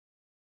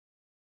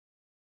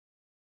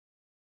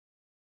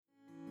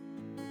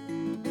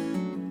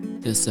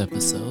This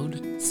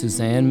episode,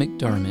 Suzanne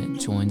McDermott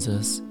joins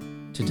us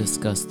to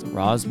discuss the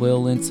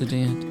Roswell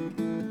incident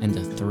and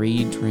the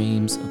 3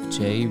 dreams of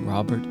J.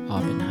 Robert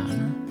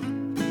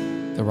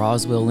Oppenheimer. The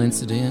Roswell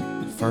incident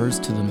refers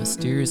to the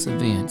mysterious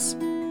events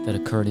that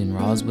occurred in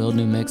Roswell,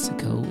 New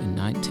Mexico in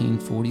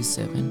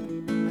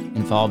 1947,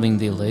 involving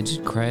the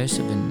alleged crash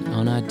of an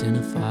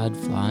unidentified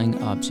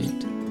flying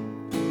object.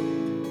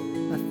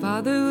 My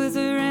father was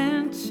a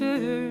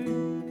rancher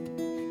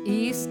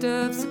east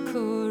of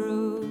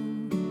Socorro,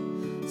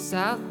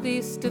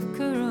 southeast of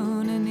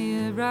Corona,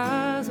 near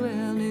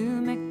Roswell,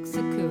 New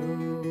Mexico.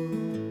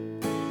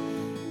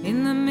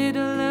 In the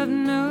middle of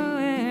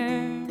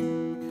nowhere,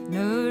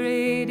 no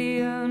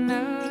radio,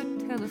 no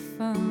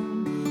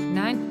telephone.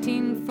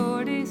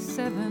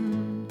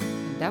 1947,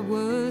 and I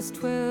was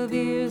 12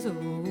 years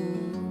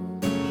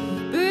old.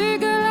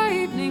 Big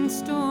lightning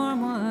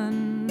storm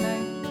one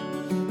night,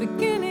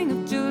 beginning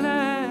of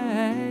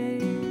July.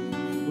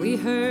 We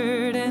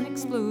heard an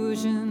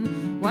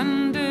explosion,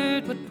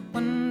 wondered what,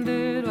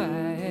 wondered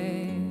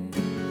why.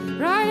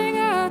 Riding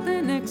out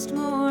the next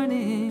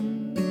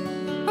morning,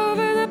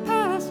 over the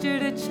pasture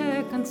to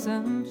check on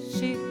some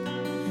sheep.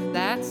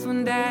 That's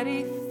when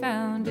Daddy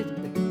found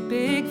it, the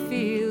big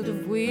field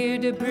of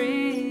weird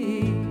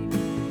debris.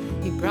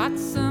 He brought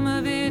some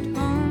of it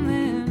home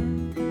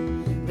and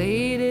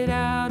laid it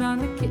out on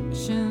the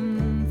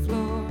kitchen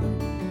floor.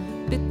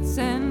 Bits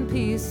and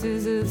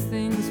pieces of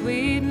things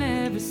we'd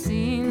never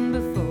seen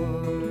before.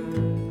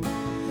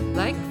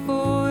 Like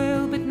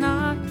foil but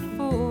not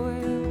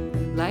foil,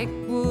 like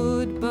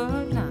wood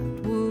but not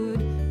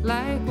wood,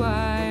 like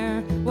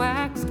wire,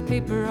 waxed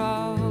paper,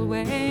 all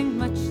weighing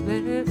much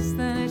less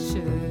than it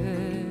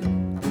should.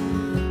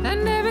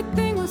 And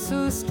everything was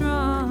so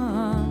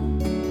strong,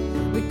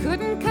 we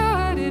couldn't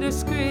cut it or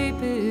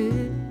scrape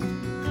it.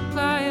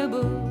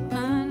 Pliable,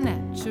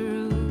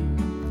 unnatural,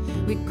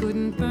 we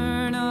couldn't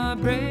burn or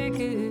break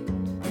it.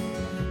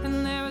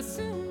 And there were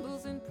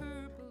symbols in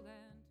purple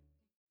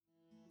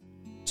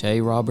and... J.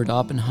 Robert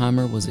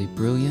Oppenheimer was a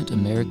brilliant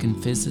American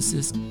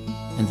physicist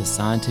and the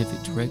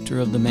scientific director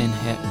of the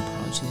Manhattan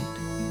Project,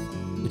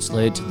 which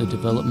led to the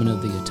development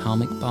of the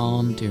atomic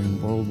bomb during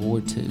World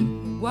War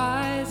II.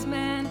 Wise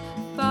man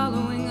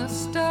following a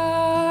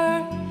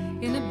star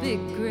in a big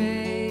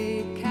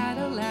gray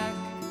Cadillac,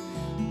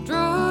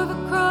 drove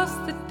across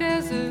the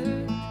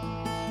desert,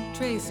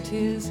 traced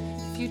his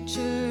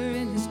future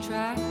in his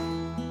track,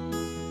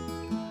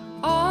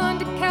 on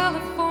to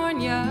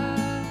California,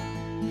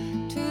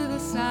 to the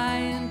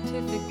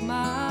scientific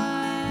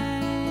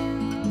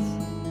minds,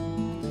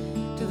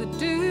 to the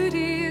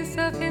duties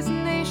of his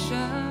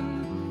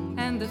nation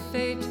and the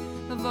fate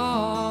of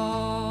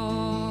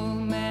all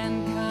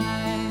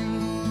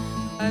mankind.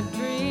 I've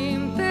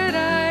dreamed that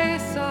I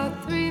saw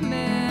 3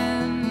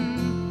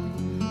 men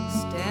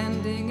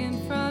standing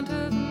in front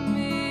of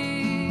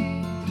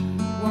me.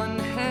 One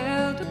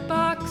held a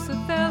box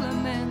of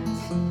elements,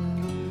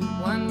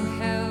 one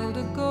held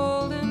a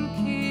golden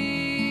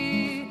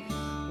key,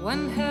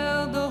 one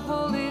held the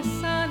holy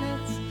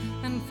sonnets,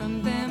 and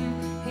from them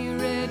he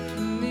read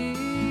to me.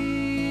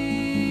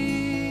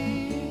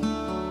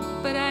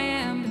 But I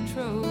am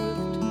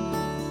betrothed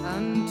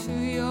unto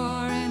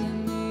your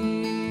enemy.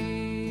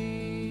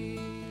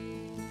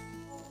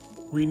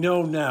 We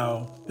know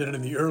now that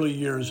in the early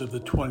years of the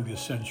 20th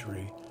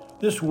century,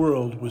 this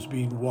world was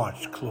being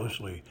watched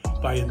closely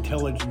by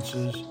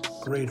intelligences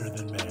greater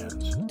than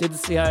man's. Did the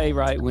CIA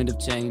write Wind of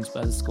Change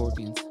by the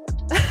Scorpions?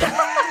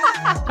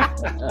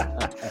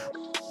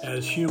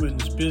 As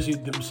humans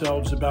busied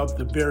themselves about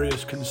the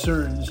various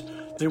concerns,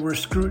 they were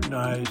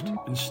scrutinized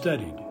and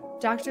studied.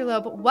 Dr.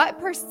 Loeb, what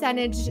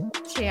percentage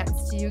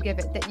chance do you give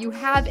it that you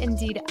have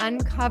indeed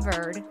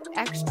uncovered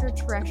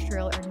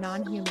extraterrestrial or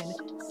non-human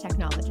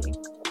technology?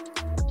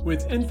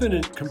 With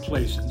infinite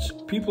complacence,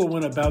 people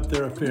went about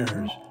their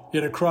affairs,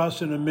 yet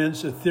across an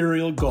immense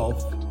ethereal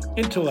gulf,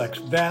 intellects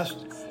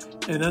vast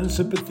and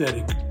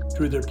unsympathetic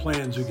drew their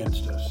plans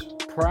against us.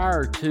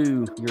 Prior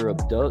to your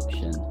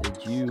abduction,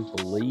 did you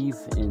believe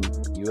in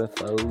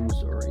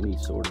UFOs or any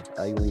sort of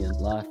alien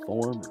life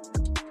form?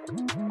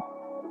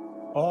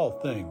 All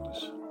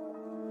things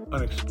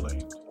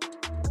unexplained.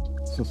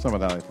 So some of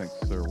that, I think,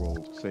 sir,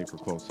 we'll save for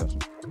closed session.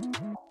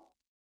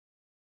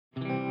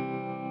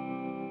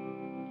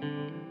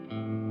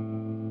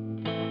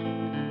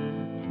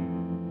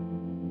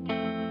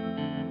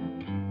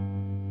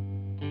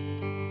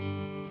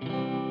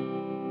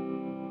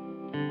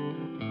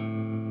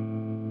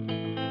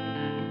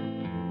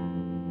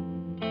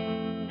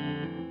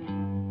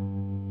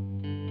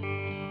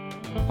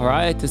 All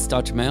right, this is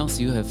Dr. Mouse.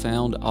 You have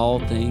found all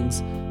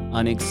things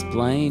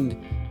unexplained.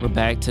 We're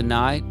back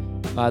tonight.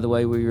 By the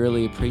way, we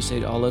really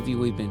appreciate all of you.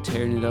 We've been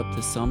tearing it up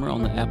this summer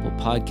on the Apple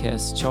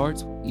Podcast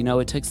charts. You know,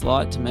 it takes a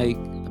lot to make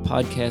a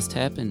podcast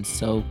happen.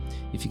 So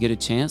if you get a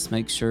chance,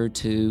 make sure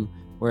to,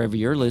 wherever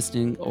you're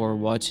listening or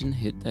watching,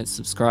 hit that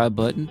subscribe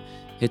button,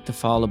 hit the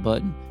follow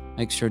button.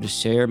 Make sure to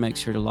share, make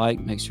sure to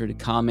like, make sure to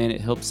comment. It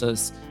helps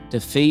us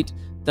defeat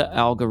the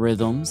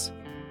algorithms.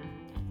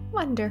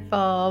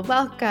 Wonderful.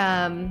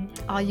 Welcome,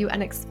 all you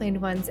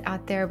unexplained ones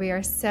out there. We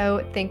are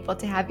so thankful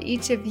to have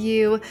each of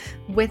you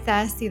with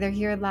us, either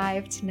here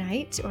live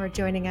tonight or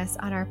joining us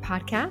on our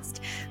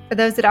podcast. For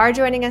those that are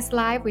joining us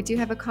live, we do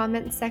have a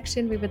comment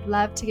section. We would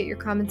love to get your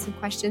comments and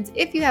questions.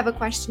 If you have a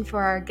question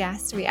for our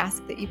guest, we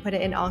ask that you put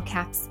it in all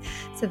caps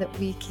so that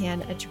we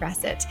can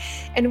address it.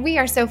 And we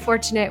are so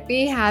fortunate.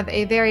 We have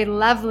a very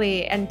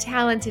lovely and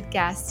talented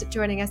guest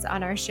joining us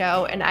on our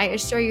show. And I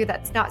assure you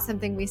that's not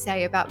something we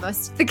say about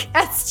most of the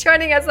guests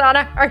joining us on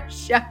our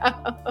show.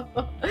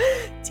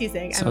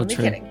 Teasing. So I'm only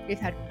true. kidding. We've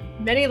had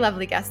many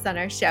lovely guests on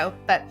our show,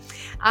 but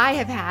I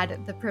have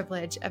had the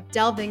privilege of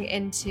delving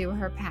into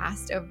her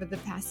past over the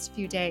past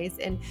few days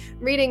and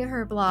reading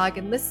her blog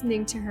and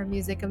listening to her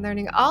music and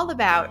learning all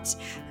about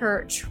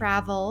her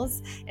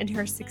travels and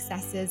her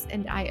successes.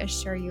 And I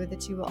assure you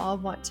that you will all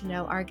want to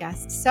know our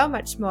guest so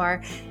much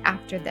more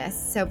after this.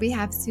 So we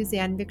have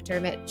Suzanne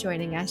McDermott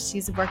joining us.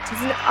 She's worked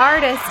as an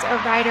artist, a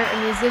writer,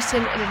 a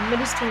musician, an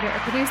administrator, a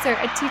producer,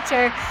 a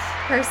teacher.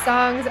 Her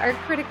songs are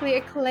critically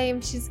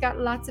acclaimed. She's got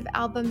lots of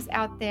albums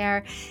out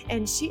there,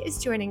 and she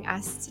is joining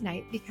us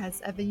tonight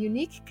because of a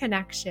unique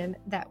connection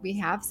that we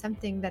have,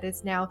 something that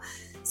is now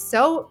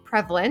so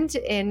prevalent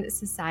in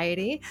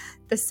society.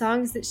 The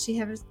songs that she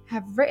have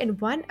written,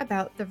 one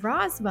about the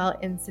Roswell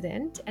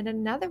incident and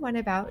another one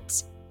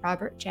about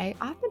Robert J.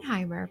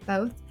 Oppenheimer,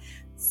 both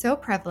so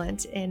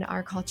prevalent in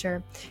our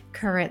culture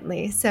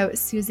currently. So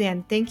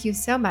Suzanne, thank you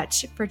so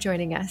much for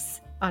joining us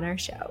on our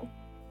show.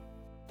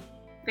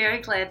 Very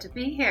glad to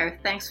be here.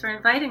 Thanks for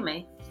inviting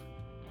me.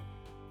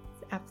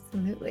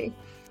 Absolutely.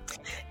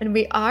 And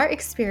we are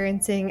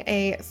experiencing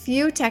a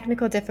few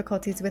technical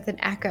difficulties with an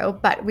echo,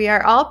 but we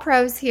are all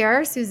pros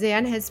here.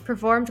 Suzanne has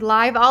performed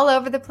live all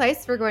over the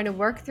place. We're going to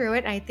work through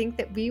it. I think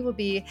that we will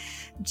be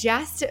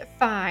just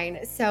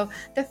fine. So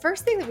the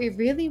first thing that we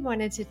really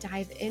wanted to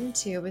dive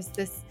into was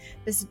this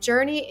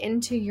journey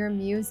into your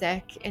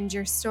music and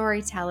your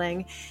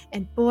storytelling.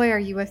 And boy, are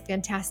you a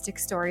fantastic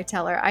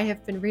storyteller. I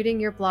have been reading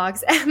your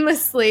blogs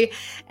endlessly,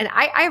 and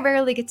I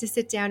rarely get to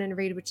sit down and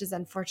read, which is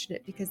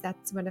unfortunate because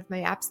that's one of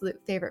my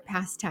absolute favorite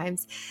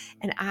pastimes.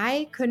 And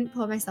I couldn't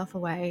pull myself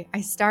away.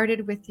 I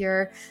started with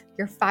your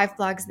 5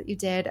 blogs that you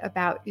did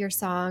about your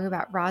song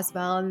about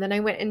Roswell, and then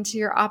I went into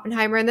your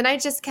Oppenheimer, and then I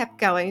just kept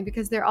going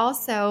because they're all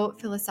so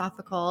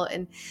philosophical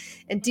and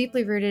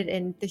deeply rooted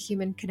in the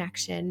human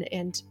connection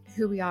and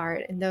who we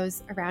are and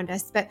those around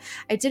us. But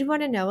I did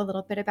want to know a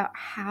little bit about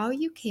how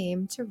you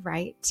came to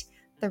write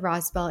the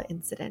Roswell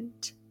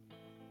incident.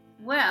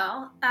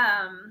 Well,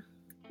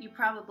 you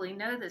probably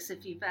know this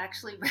if you've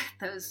actually read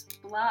those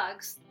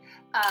blogs.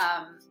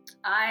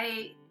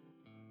 I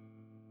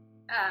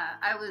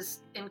was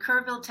in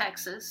Kerrville,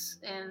 Texas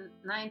in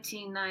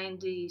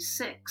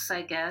 1996,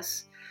 I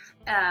guess,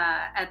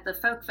 at the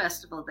folk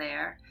festival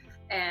there.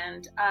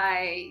 And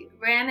I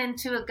ran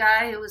into a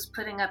guy who was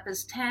putting up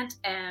his tent,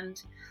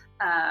 and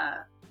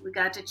we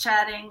got to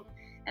chatting,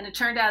 and it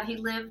turned out he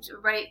lived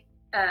right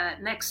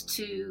next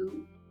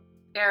to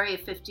Area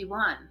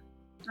 51.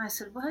 I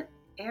said, "What?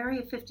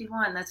 Area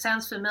 51? That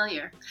sounds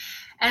familiar."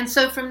 And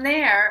so from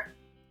there,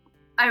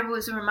 I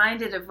was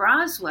reminded of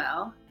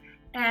Roswell,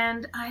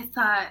 and I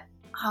thought,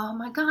 oh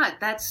my God,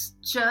 that's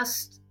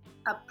just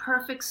a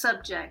perfect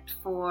subject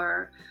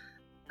for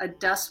a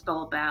Dust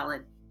Bowl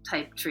ballad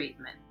type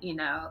treatment, you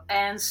know?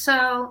 And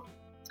so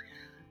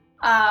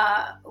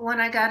when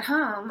I got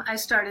home, I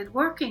started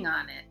working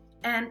on it.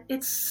 And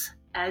it's,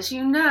 as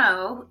you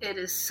know, it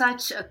is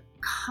such a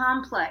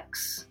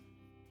complex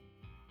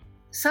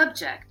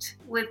subject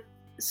with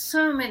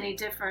so many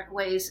different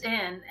ways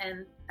in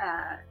and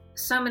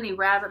so many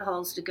rabbit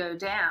holes to go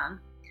down.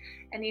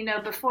 And, you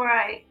know, before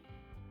I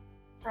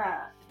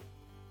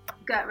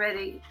got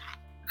ready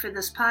for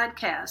this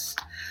podcast,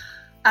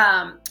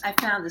 I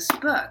found this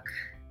book.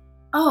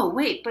 Oh,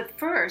 wait, but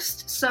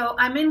first, so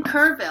I'm in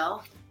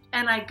Kerrville,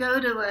 and I go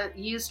to a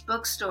used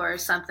bookstore or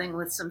something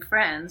with some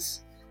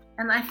friends,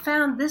 and I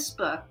found this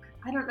book.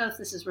 I don't know if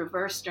this is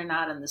reversed or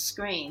not on the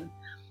screen,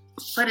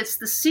 but it's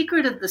The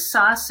Secret of the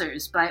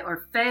Saucers by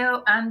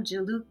Orfeo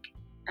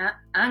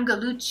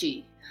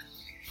Angelucci.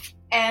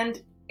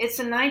 And it's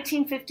a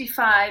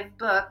 1955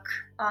 book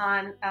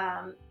on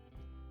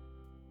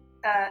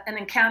an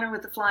encounter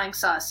with a flying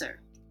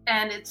saucer.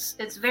 And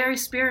it's very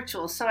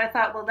spiritual. So I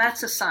thought, well,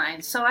 that's a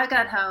sign. So I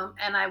got home,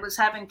 and I was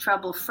having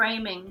trouble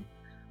framing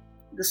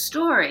the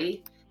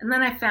story. And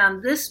then I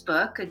found this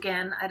book.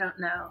 Again, I don't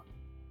know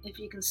if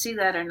you can see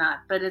that or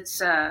not, but it's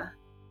The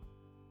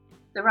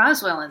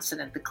Roswell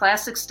Incident, the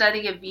classic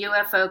study of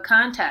UFO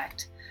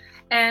contact.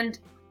 And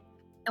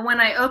when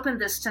I opened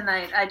this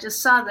tonight, I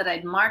just saw that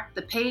I'd marked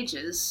the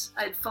pages.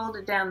 I'd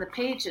folded down the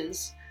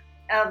pages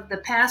of the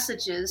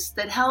passages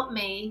that helped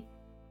me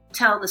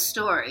tell the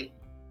story.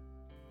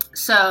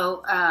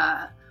 So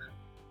I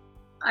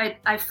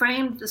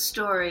framed the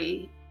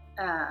story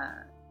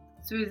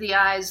through the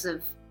eyes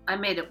of, I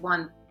made it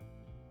one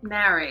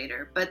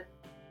narrator, but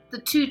the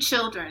 2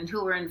 children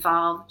who were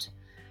involved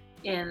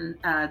in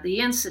the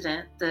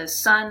incident, the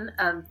son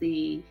of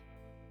the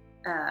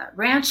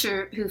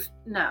rancher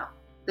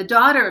the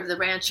daughter of the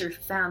rancher who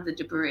found the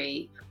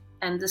debris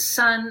and the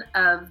son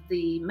of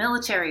the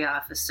military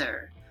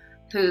officer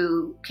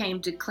who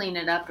came to clean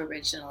it up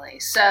originally.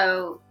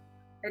 So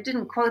I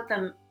didn't quote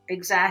them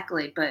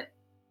exactly, but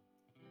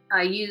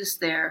I used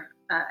their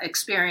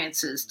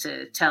experiences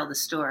to tell the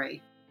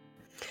story.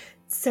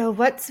 So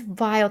what's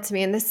wild to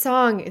me, and this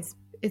song is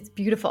it's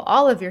beautiful.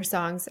 All of your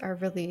songs are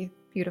really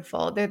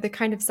beautiful. They're the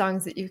kind of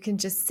songs that you can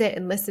just sit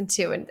and listen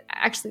to and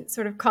actually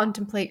sort of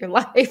contemplate your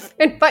life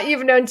and what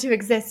you've known to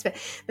exist. But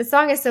the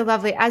song is so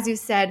lovely. As you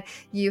said,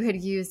 you had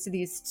used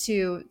these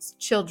two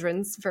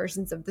children's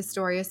versions of the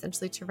story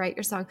essentially to write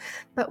your song.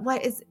 But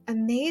what is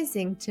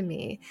amazing to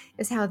me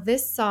is how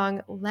this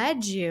song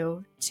led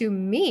you to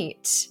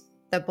meet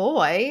the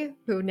boy,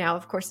 who now,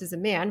 of course, is a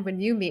man when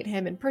you meet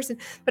him in person,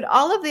 but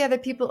all of the other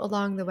people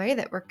along the way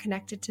that were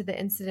connected to the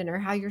incident, or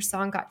how your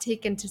song got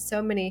taken to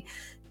so many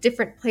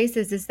different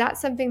places. Is that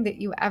something that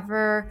you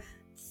ever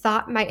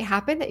thought might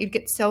happen, that you'd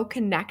get so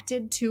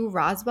connected to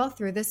Roswell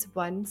through this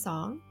one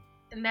song?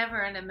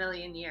 Never in a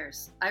million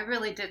years. I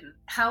really didn't.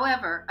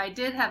 However, I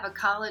did have a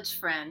college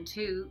friend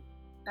who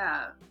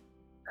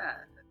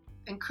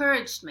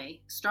encouraged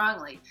me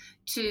strongly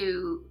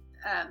to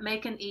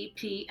make an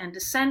EP and to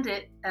send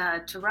it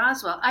to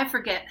Roswell. I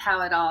forget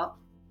how it all,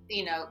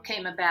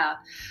 came about,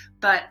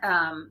 but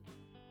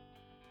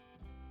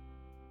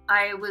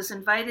I was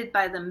invited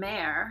by the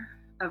mayor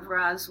of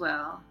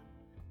Roswell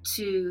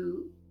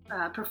to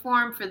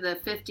perform for the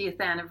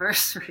 50th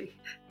anniversary.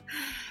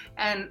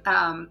 And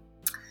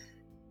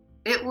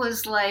it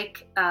was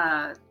like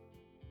a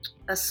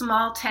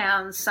small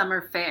town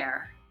summer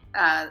fair,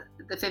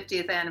 the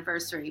 50th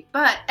anniversary.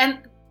 And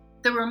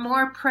there were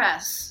more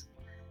press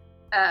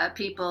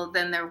people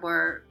than there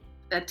were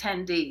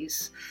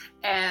attendees.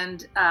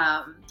 And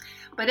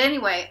but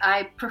anyway,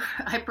 I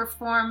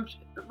performed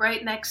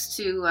right next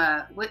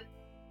to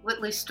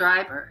Whitley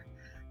Strieber,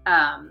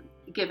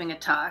 giving a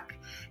talk,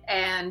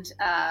 and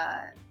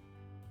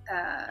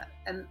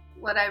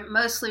what I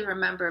mostly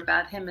remember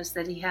about him is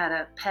that he had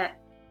a pet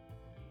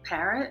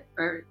parrot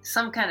or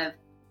some kind of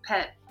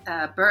pet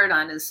bird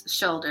on his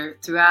shoulder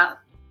throughout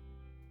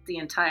the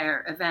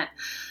entire event.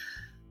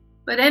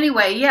 But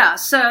anyway, yeah,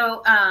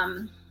 so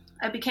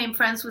I became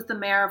friends with the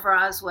mayor of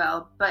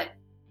Roswell, but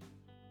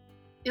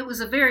it was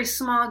a very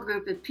small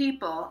group of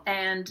people,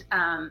 and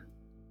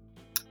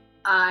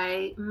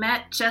I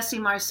met Jesse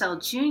Marcel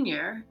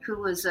Jr., who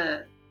was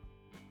a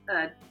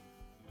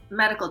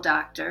medical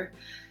doctor,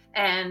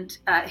 and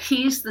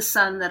he's the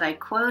son that I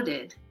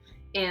quoted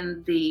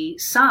in the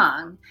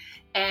song.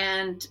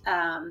 And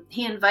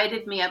he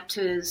invited me up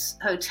to his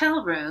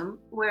hotel room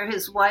where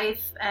his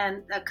wife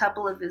and a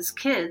couple of his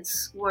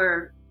kids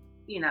were,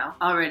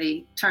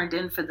 already turned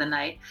in for the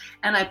night.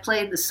 And I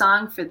played the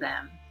song for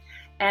them.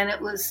 And it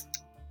was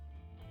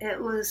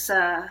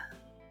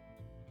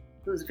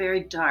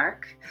very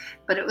dark,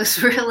 but it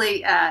was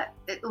really,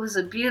 it was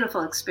a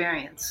beautiful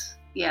experience.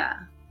 Yeah.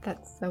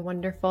 That's so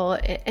wonderful.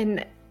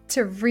 And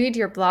to read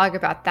your blog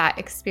about that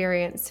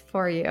experience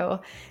for you,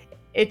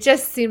 it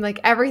just seemed like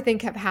everything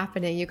kept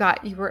happening.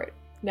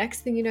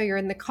 Next thing you know, you're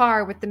in the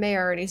car with the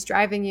mayor and he's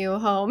driving you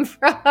home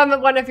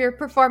from one of your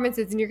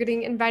performances and you're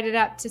getting invited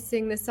up to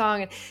sing the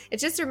song. And it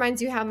just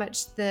reminds you how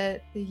much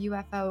the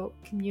UFO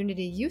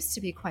community used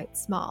to be quite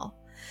small.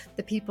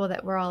 The people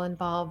that were all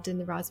involved in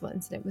the Roswell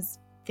incident was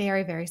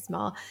very, very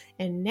small.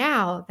 And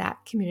now that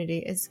community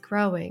is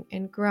growing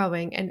and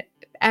growing, and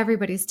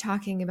everybody's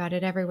talking about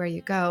it everywhere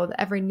you go.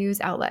 Every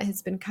news outlet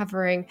has been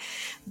covering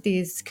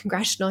these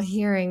congressional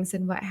hearings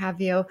and what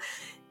have you.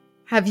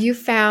 Have you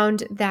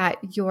found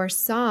that your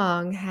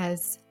song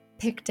has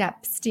picked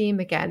up steam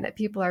again, that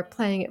people are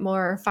playing it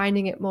more or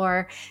finding it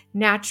more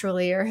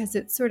naturally, or has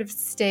it sort of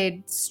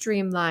stayed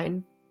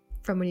streamlined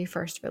from when you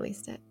first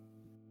released it?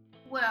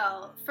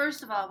 Well,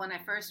 first of all, when I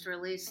first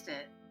released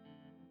it,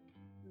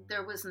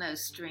 there was no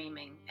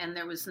streaming and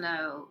there was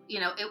no,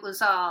 it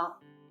was all,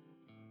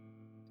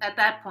 at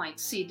that point,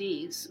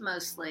 CDs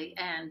mostly,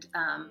 and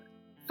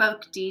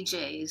folk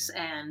DJs.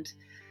 And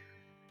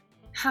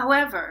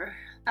however,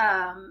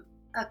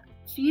 a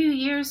few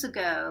years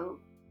ago,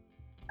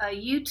 a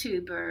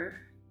YouTuber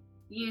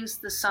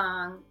used the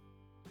song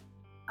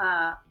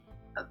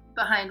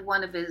behind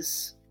one of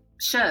his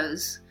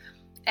shows.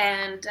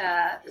 And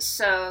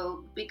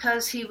so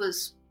because he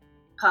was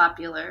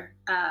popular,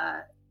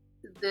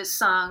 this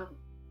song,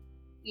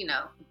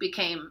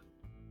 became,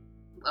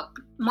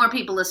 more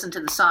people listened to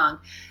the song.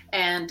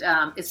 And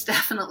it's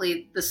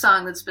definitely the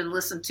song that's been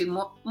listened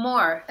to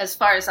more, as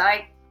far as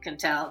I can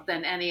tell,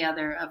 than any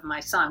other of my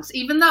songs,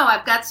 even though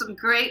I've got some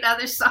great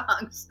other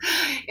songs,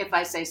 if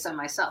I say so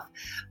myself.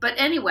 But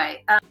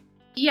anyway,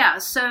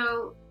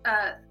 so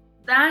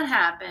that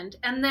happened.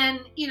 And then,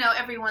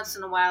 every once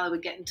in a while I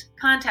would get into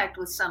contact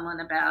with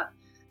someone about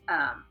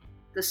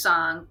the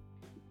song,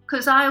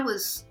 because I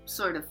was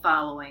sort of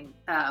following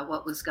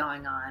what was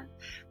going on.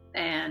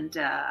 And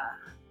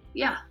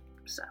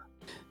so.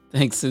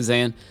 Thanks,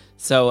 Suzanne.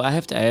 So I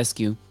have to ask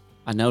you,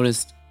 I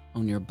noticed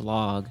on your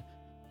blog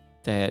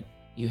that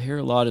you hear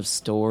a lot of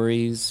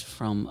stories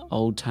from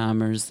old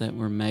timers that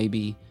were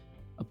maybe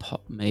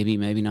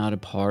maybe not a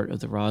part of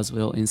the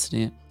Roswell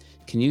incident.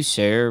 Can you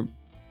share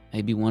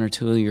maybe one or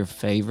two of your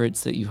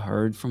favorites that you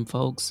heard from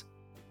folks?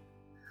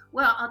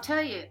 Well, I'll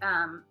tell you,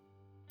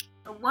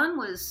 one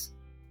was,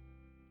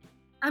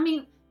 I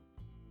mean,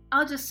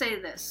 I'll just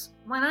say this.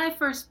 When I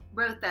first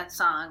wrote that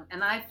song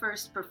and I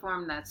first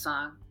performed that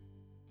song,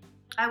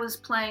 I was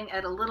playing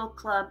at a little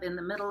club in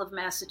the middle of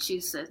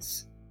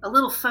Massachusetts, a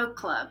little folk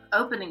club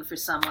opening for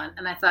someone.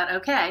 And I thought,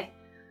 okay,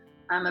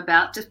 I'm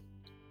about to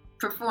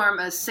perform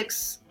a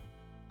 6+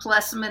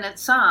 minute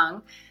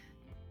song,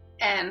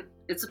 and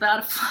it's about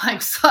a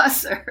flying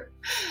saucer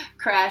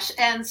crash.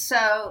 And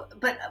so,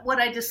 but what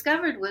I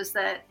discovered was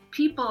that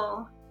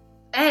people,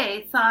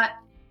 thought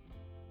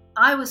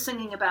I was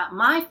singing about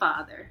my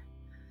father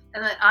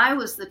and that I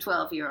was the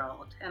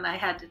 12-year-old, and I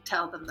had to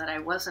tell them that I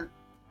wasn't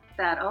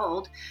that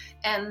old.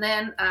 And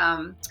then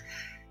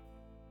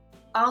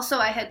also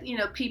I had,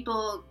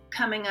 people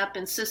coming up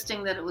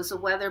insisting that it was a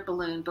weather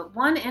balloon. But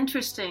one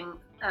interesting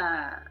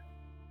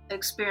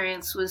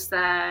experience was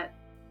that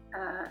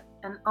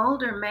an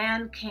older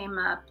man came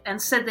up and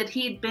said that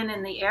he'd been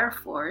in the Air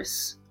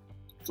Force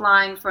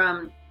flying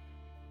from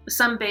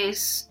some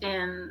base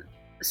in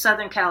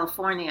Southern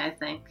California, I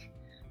think,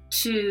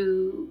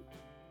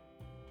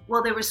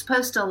 they were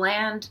supposed to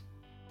land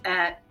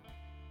at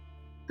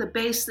the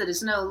base that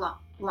is no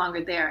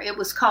longer there. It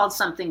was called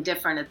something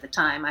different at the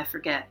time, I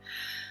forget.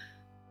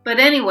 But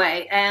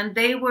anyway, and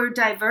they were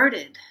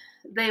diverted.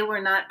 They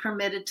were not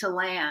permitted to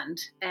land,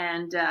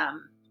 and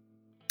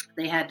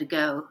they had to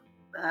go,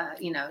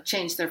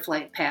 change their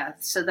flight path.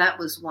 So that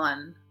was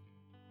one.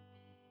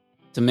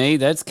 To me,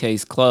 that's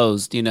case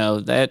closed.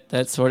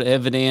 That sort of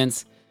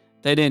evidence,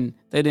 they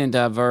didn't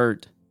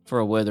divert for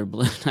a weather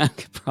balloon. I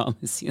can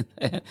promise you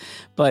that.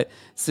 But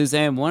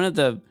Suzanne, one of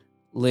the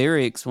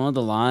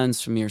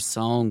lines from your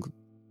song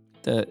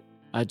that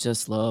I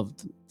just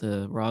loved,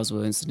 the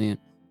Roswell incident,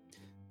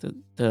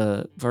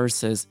 the verse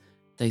says,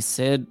 "They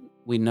said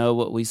we know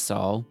what we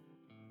saw,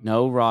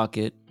 no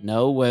rocket,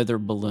 no weather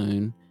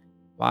balloon.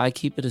 Why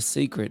keep it a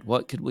secret?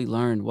 What could we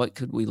learn? What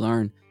could we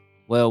learn?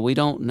 Well, we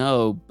don't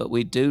know, but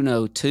we do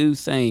know two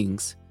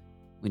things.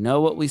 We know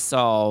what we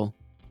saw,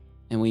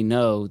 and we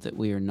know that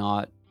we are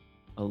not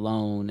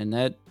alone." And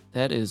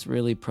that is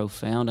really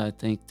profound, I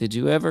think. Did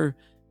you ever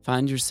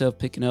find yourself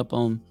picking up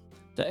on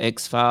the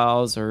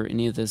X-Files or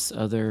any of this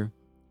other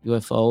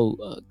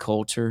UFO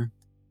culture?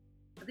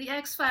 The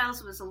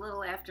X-Files was a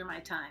little after my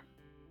time.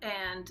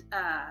 And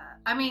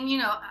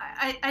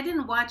I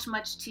didn't watch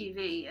much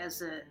TV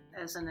as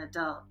an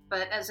adult,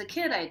 but as a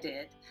kid I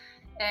did.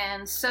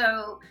 And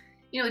so,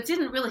 it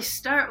didn't really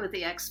start with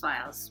the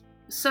X-Files.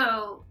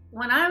 So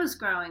when I was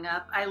growing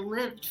up, I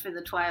lived for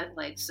the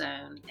Twilight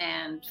Zone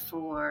and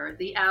for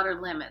the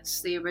Outer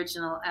Limits, the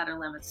original Outer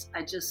Limits.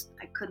 I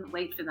couldn't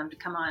wait for them to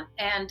come on.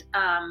 And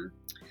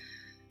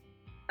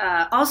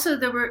also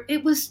the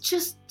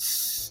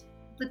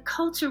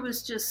culture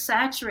was just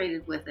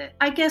saturated with it.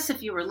 I guess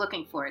if you were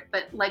looking for it,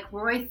 but like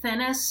Roy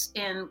Thinnis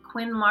in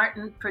Quinn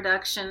Martin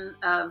production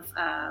of,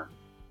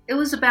 it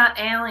was about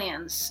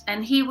aliens,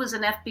 and he was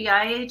an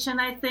FBI agent,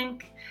 I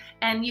think.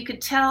 And you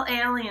could tell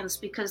aliens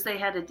because they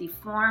had a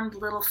deformed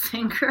little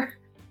finger.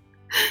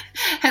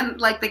 And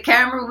like the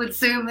camera would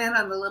zoom in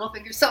on the little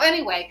finger. So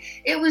anyway,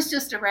 it was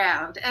just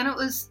around, and it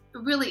was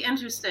really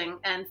interesting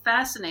and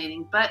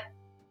fascinating. But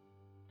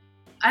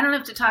I don't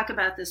have to talk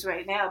about this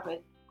right now,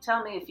 but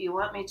tell me if you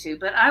want me to.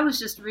 But I was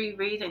just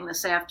rereading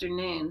this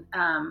afternoon,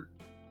 in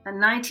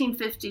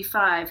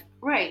 1955.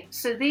 Right.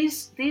 So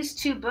these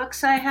two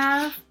books I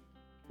have,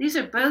 these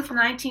are both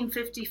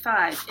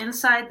 1955.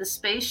 Inside the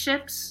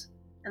Spaceships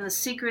and The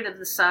Secret of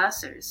the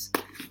Saucers.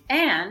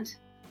 And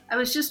I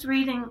was just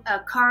reading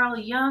Carl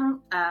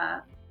Jung.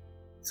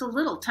 It's a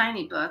little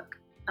tiny book,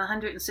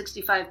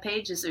 165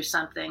 pages or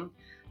something,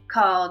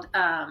 called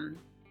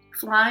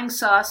Flying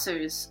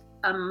Saucers,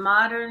 A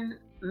Modern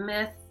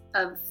Myth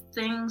of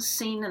Things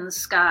Seen in the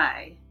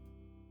Sky.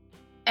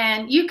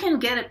 And you can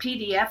get a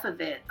PDF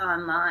of it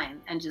online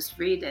and just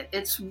read it.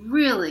 It's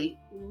really,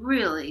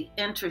 really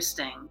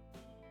interesting.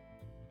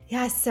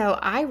 Yes, so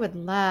I would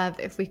love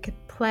if we could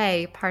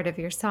play part of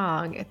your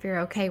song, if you're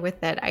okay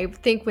with it. I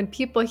think when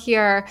people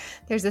hear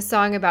there's a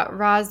song about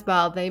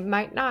Roswell, they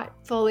might not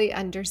fully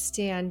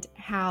understand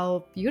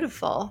how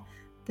beautiful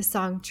the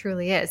song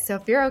truly is. So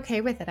if you're okay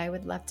with it, I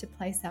would love to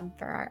play some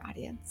for our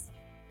audience.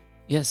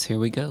 Yes, here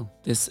we go.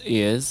 This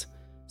is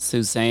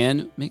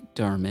Suzanne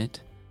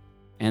McDermott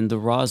and the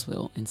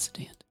Roswell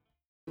incident.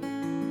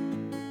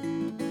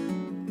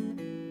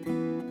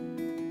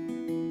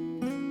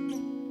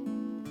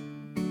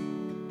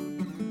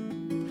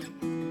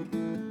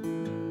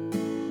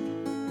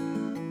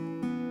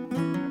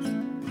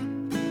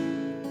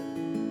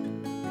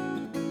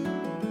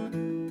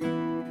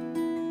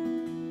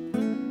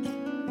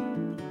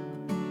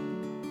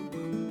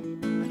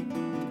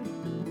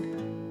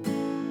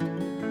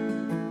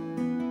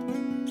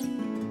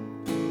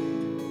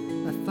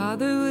 My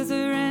father was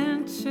a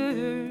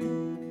rancher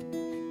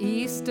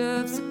east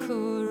of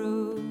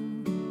Socorro.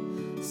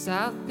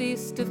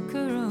 southeast of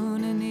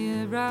Corona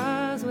near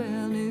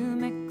Roswell, New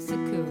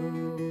Mexico.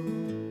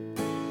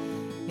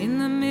 In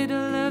the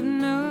middle of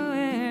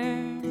nowhere,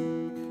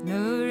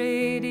 no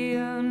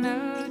radio,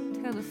 no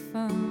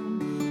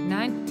telephone.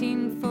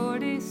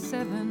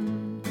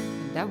 1947,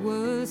 and I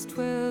was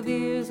 12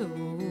 years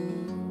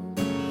old.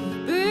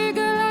 Big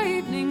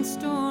lightning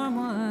storm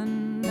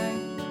one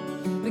night,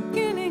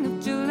 beginning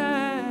of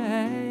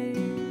July.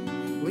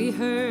 We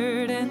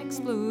heard an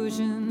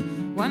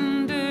explosion,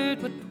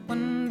 wondered why.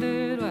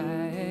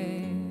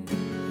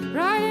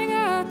 Riding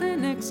out the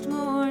next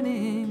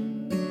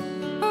morning,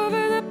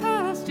 over the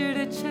pasture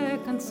to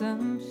check on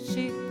some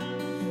sheep.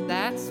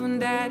 That's when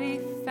Daddy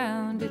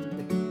found it,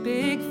 the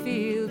big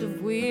field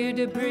of weird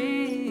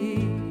debris.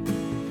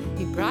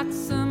 He brought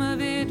some of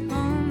it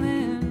home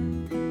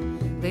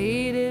and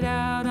laid it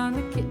out on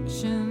the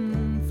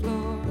kitchen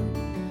floor.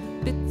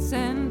 Bits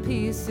and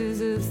pieces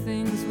of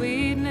things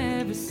we'd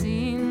never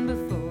seen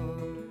before.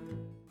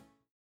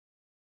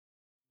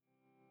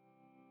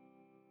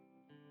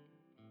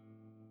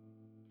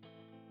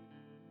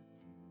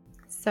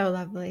 So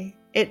lovely.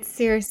 It's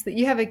seriously,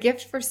 you have a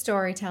gift for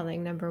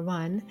storytelling, number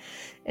one.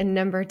 And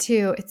number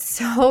two, it's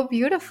so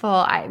beautiful.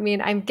 I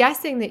mean, I'm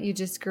guessing that you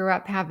just grew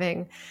up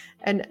having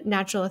a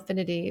natural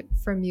affinity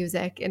for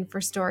music and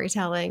for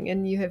storytelling,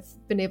 and you have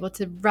been able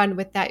to run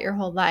with that your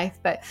whole life.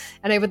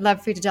 And I would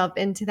love for you to delve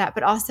into that,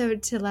 but also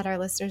to let our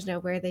listeners know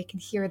where they can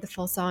hear the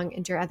full song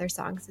and your other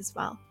songs as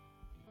well.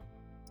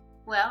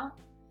 Well,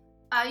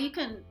 you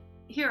can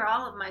hear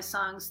all of my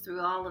songs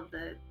through all of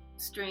the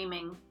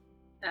streaming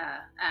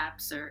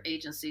apps or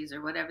agencies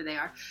or whatever they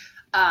are,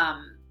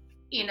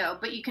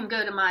 but you can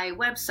go to my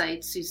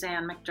website,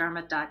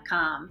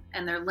 SuzanneMcDermott.com,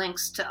 and there are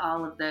links to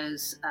all of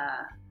those,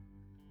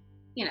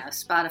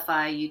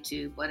 Spotify,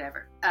 YouTube,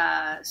 whatever.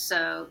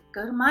 So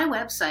go to my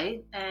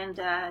website and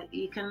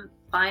you can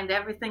find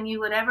everything you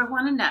would ever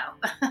want to know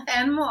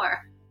and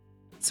more.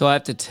 So I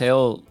have to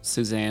tell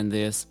Suzanne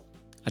this.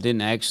 I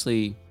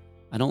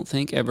don't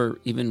think ever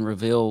even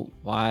reveal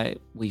why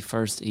we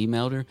first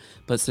emailed her,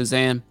 but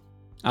Suzanne,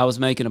 I was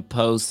making a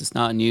post. It's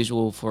not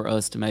unusual for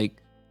us to make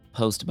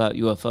posts about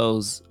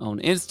UFOs on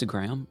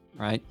Instagram,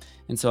 right?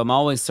 And so I'm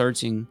always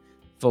searching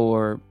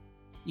for,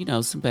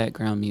 some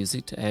background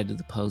music to add to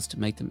the post to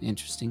make them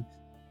interesting.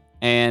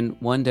 And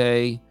one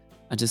day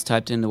I just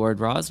typed in the word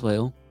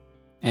Roswell,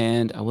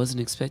 and I wasn't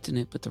expecting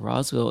it, but the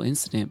Roswell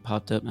incident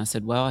popped up, and I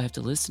said, wow, I have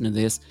to listen to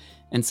this.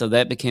 And so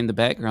that became the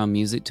background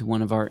music to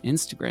one of our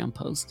Instagram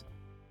posts.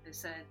 They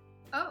said,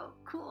 oh,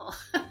 cool.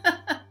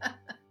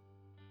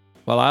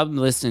 While I'm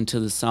listening to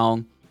the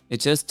song, it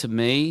just, to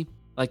me,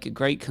 like a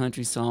great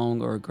country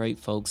song or a great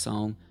folk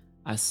song,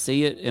 I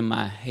see it in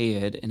my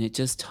head and it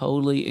just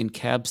totally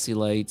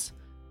encapsulates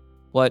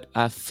what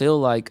I feel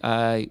like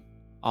I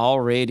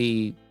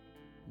already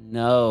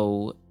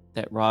know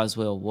that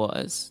Roswell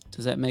was.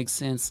 Does that make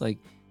sense? Like,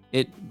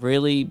 it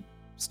really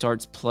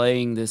starts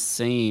playing this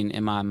scene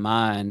in my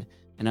mind,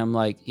 and I'm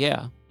like,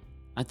 yeah,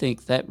 I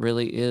think that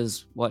really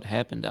is what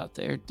happened out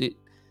there.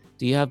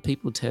 Do you have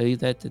people tell you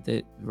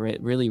that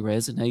really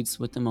resonates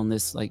with them on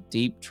this like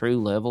deep, true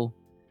level?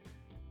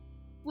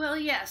 Well,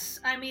 yes.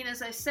 I mean,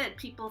 as I said,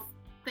 people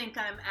think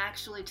I'm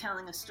actually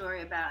telling a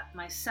story about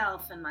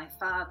myself and my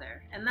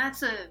father, and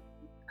that's a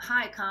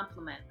high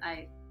compliment.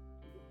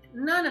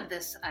 None of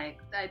this, I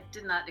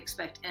did not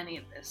expect any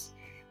of this.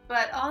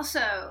 But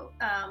also,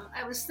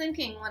 I was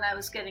thinking when I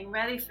was getting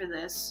ready for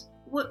this,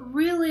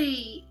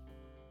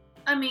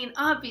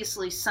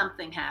 obviously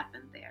something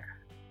happened there.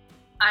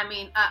 I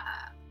mean,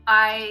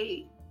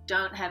 I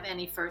don't have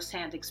any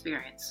firsthand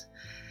experience.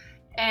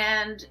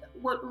 And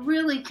what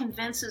really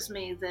convinces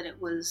me that it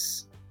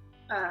was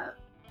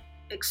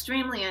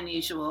extremely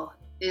unusual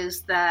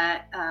is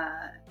that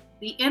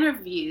the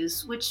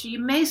interviews, which you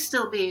may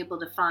still be able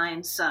to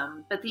find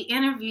some, but the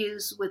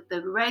interviews with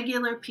the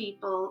regular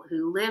people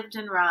who lived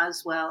in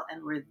Roswell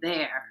and were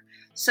there.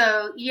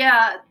 So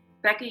yeah,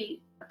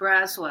 Becky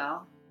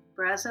Braswell,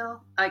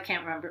 I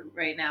can't remember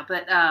right now,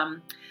 but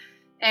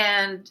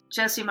and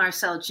Jesse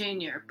Marcel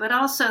Jr., but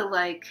also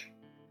they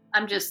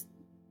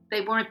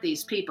weren't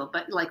these people,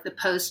 but like the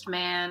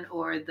postman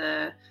or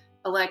the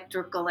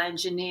electrical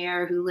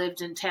engineer who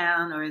lived in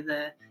town or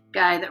the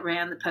guy that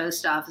ran the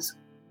post office.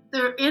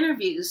 There are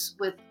interviews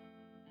with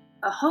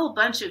a whole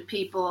bunch of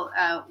people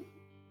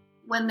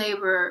when they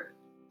were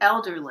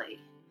elderly,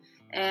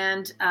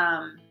 and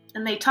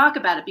they talk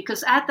about it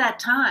because at that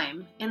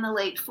time in the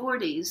late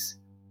 40s,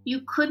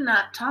 you could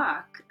not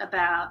talk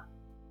about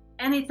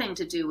anything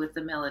to do with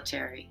the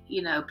military,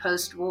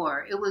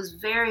 post-war. It was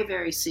very,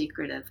 very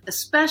secretive,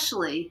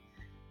 especially,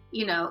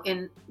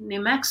 in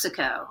New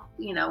Mexico,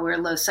 where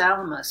Los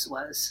Alamos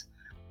was.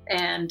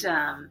 And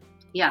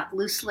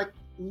loose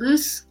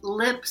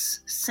lips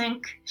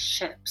sink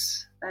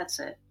ships. That's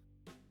it.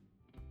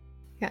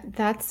 Yeah,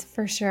 that's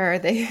for sure.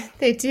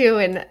 They do.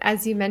 And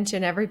as you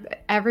mentioned,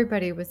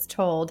 everybody was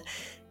told.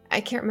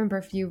 I can't remember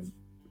if you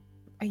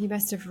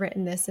must have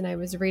written this and I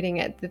was reading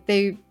it, that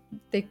they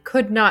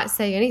could not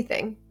say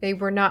anything. They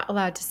were not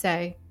allowed to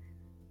say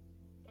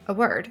a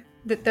word.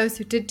 that those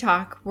who did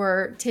talk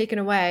were taken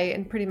away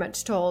and pretty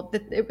much told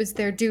that it was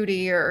their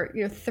duty, or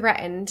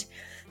threatened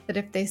that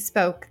if they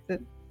spoke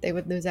that they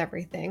would lose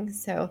everything.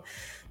 So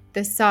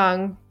this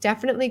song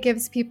definitely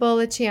gives people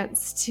a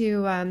chance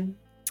to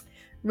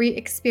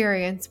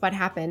re-experience what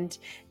happened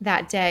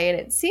that day. And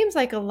it seems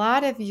like a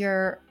lot of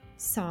your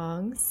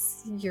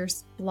songs, your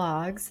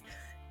blogs,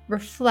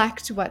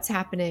 reflect what's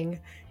happening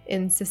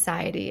in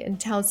society and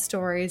tell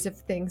stories of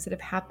things that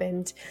have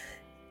happened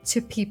to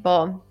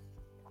people.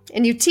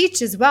 And you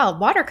teach as well,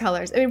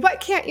 watercolors. I mean, what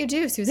can't you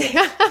do, Suzanne?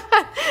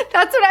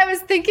 That's what I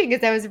was thinking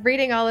as I was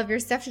reading all of your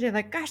stuff today.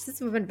 Like, gosh,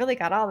 this woman really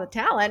got all the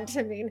talent.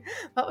 I mean,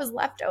 what was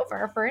left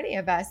over for any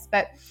of us?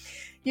 But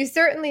you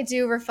certainly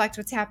do reflect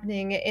what's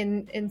happening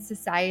in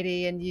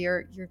society, and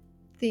your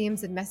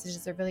themes and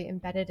messages are really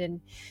embedded in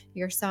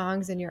your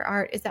songs and your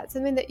art. Is that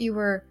something that you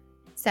were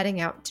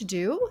setting out to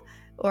do,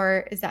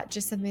 or is that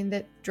just something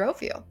that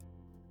drove you?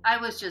 I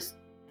was just,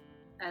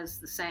 as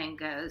the saying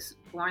goes,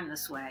 born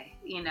this way,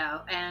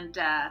 and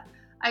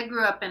I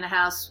grew up in a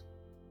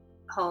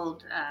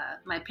household.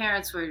 My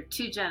parents were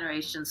 2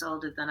 generations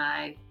older than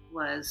I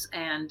was,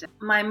 and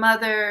my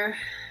mother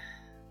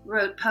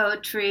wrote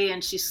poetry,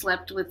 and she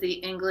slept with the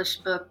English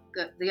book,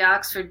 the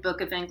Oxford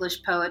Book of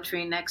English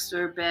Poetry, next to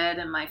her bed.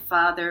 And my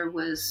father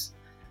was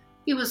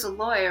a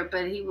lawyer,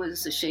 but he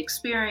was a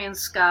Shakespearean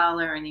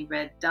scholar, and he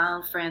read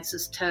Donald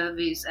Francis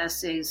Tovey's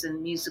essays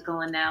and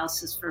musical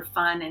analysis for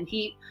fun. And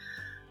he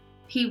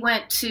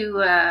went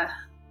to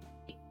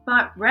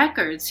bought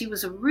records. He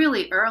was a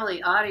really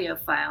early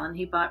audiophile, and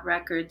he bought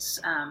records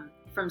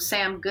from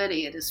Sam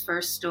Goody at his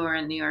first store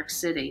in New York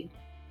City.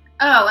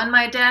 Oh, and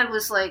my dad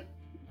was like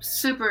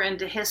super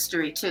into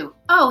history too.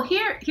 Oh,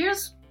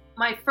 here's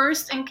my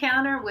first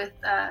encounter with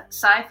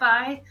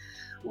sci-fi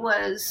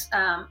was,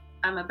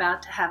 I'm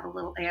about to have a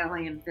little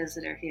alien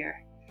visitor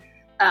here.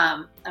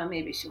 Oh,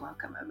 maybe she won't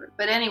come over.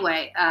 But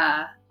anyway,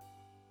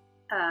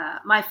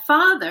 my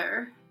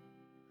father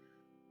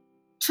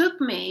took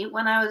me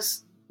when I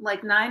was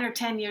like 9 or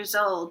 10 years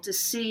old to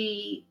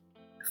see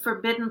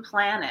Forbidden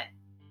Planet,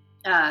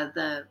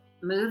 the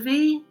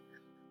movie.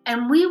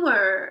 And we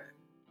were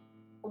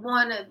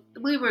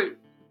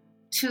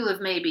 2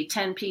 of maybe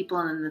 10 people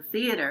in the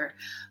theater,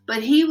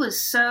 but he was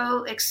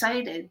so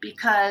excited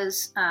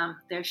because,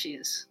 there she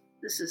is.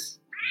 This is,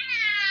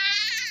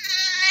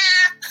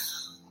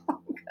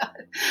 oh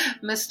God,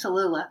 Miss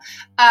Tallulah.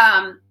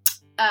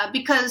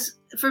 Because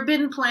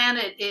Forbidden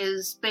Planet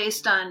is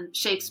based on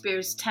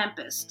Shakespeare's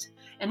Tempest.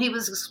 And he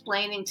was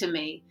explaining to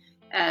me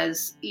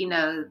as,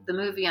 the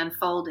movie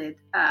unfolded,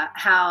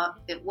 how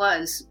it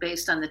was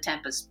based on the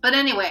Tempest. But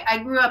anyway, I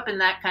grew up in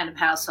that kind of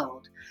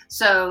household.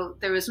 So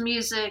there was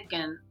music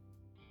and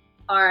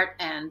art,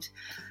 and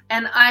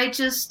I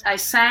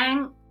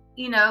sang,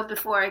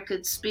 before I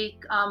could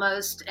speak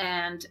almost.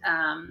 And,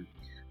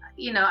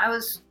 I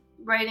was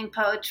writing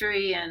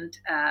poetry and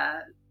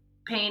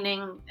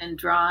painting and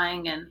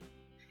drawing, and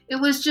it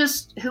was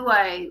just who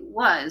I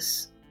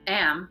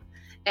am.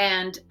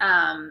 And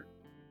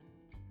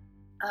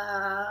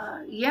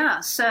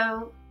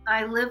so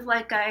I live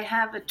like I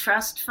have a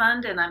trust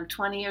fund and I'm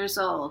 20 years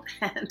old,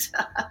 and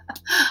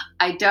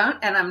I don't,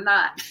 and I'm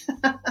not.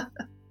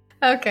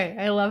 Okay,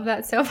 I love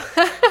that so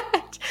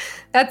much.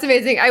 That's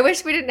amazing. I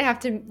wish we didn't have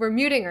to, we're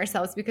muting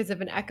ourselves because of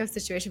an echo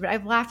situation, but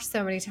I've laughed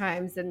so many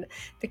times, and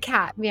the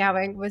cat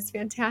meowing was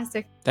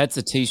fantastic. That's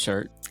a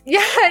t-shirt. Yeah,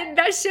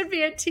 that should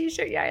be a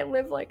t-shirt. Yeah, I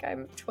live like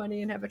I'm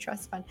 20 and have a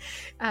trust fund.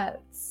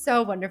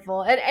 So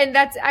wonderful. And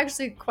that's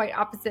actually quite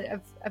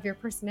opposite of your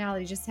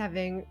personality, just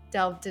having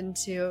delved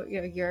into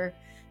your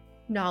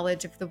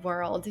knowledge of the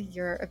world,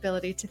 your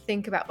ability to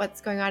think about what's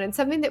going on. And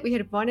something that we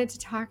had wanted to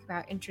talk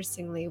about,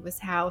 interestingly, was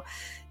how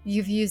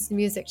you've used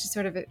music to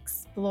sort of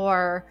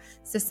explore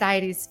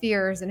society's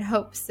fears and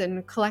hopes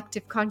and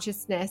collective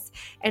consciousness.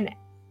 And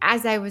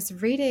as I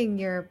was reading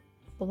your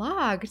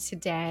blog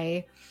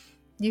today,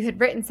 you had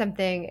written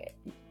something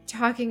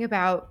talking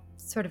about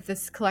sort of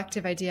this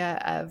collective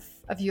idea of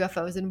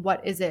UFOs and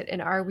what is it,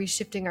 and are we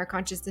shifting our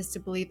consciousness to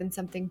believe in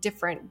something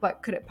different?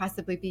 What could it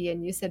possibly be?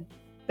 And you said,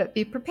 but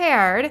be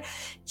prepared.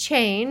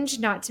 Change,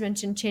 not to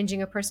mention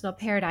changing a personal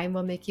paradigm,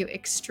 will make you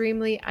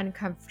extremely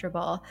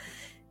uncomfortable.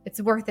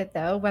 It's worth it,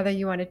 though, whether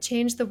you want to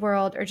change the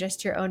world or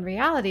just your own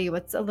reality.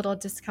 What's a little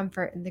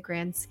discomfort in the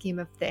grand scheme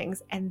of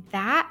things? And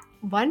that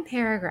one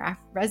paragraph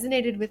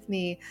resonated with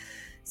me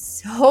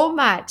so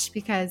much,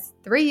 because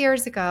 3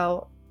 years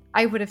ago,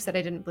 I would have said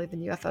I didn't believe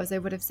in UFOs. I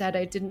would have said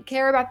I didn't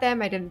care about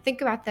them. I didn't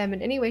think about them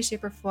in any way,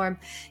 shape, or form.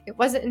 It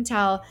wasn't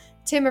until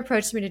Tim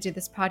approached me to do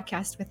this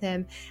podcast with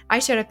him. I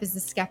showed up as a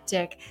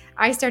skeptic.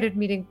 I started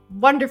meeting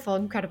wonderful,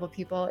 incredible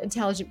people,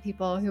 intelligent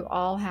people who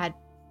all had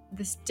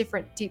this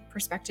different, deep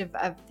perspective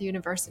of the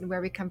universe and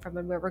where we come from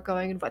and where we're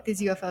going and what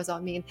these UFOs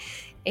all mean.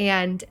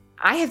 And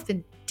I have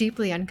been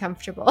deeply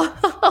uncomfortable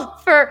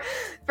for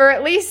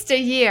at least a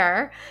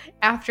year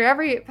after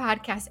every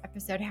podcast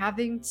episode,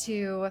 having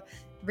to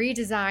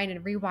redesign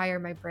and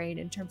rewire my brain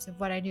in terms of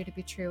what I knew to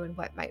be true and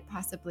what might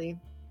possibly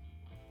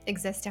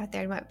exist out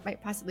there and what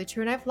might possibly be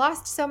true. And I've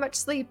lost so much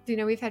sleep.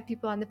 We've had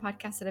people on the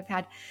podcast that have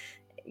had,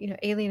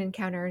 alien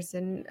encounters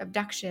and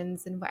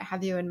abductions and what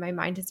have you. And my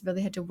mind has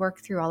really had to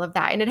work through all of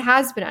that. And it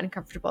has been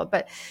uncomfortable,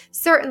 but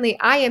certainly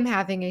I am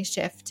having a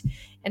shift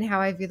in how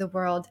I view the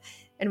world.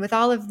 And with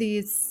all of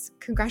these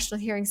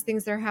congressional hearings,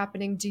 things that are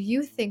happening, do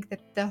you think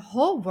that the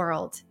whole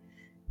world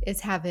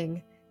is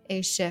having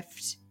a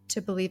shift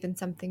to believe in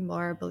something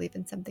more, believe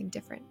in something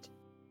different?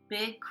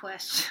 Big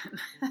question.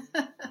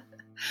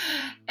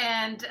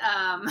 And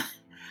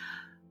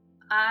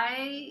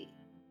I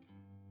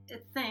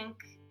think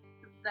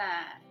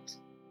that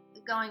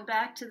going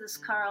back to this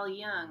Carl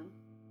Jung,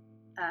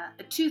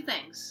 two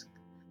things.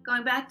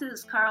 Going back to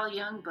this Carl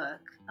Jung book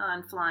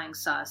on flying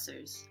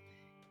saucers,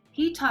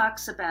 he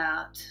talks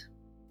about,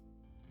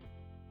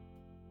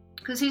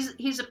 because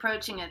he's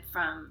approaching it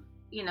from,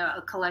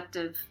 a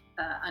collective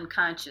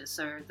unconscious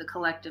or the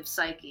collective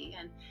psyche.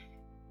 And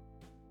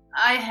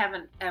I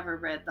haven't ever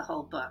read the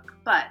whole book,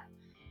 but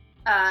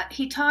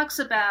he talks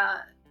about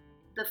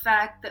the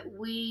fact that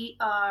we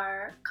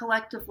are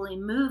collectively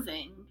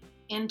moving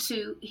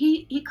into,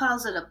 he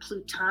calls it a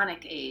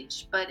Plutonic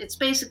age, but it's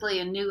basically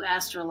a new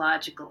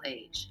astrological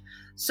age.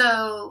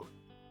 So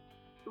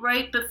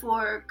right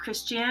before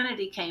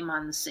Christianity came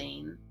on the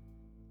scene,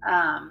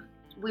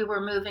 we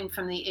were moving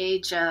from the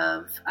age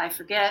of, I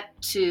forget,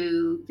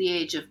 to the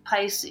age of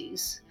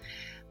Pisces.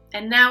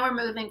 And now we're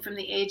moving from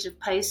the age of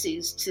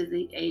Pisces to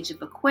the age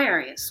of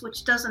Aquarius,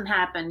 which doesn't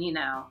happen,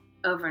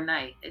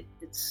 overnight. It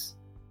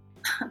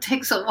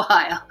takes a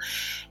while.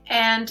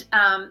 And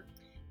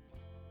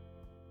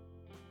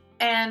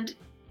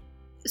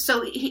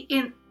so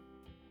in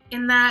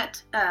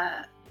that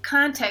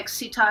context,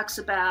 he talks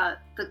about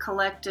the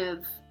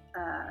collective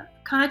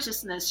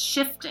consciousness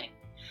shifting.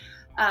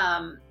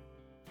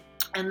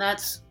 And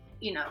that's,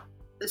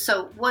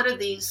 so what are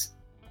these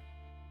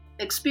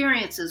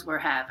experiences we're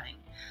having?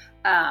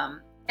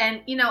 And,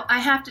 I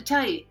have to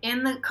tell you,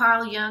 in the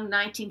Carl Jung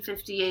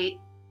 1958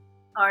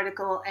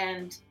 article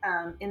and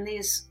in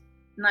these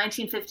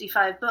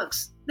 1955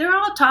 books, they're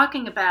all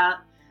talking about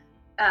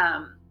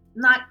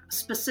not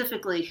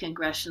specifically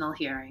congressional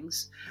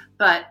hearings,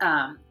 but,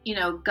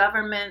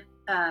 government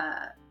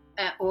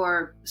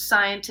or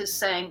scientists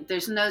saying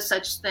there's no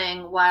such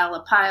thing, while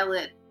a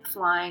pilot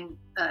flying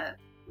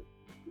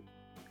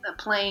a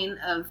plane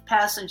of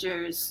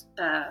passengers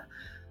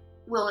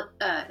will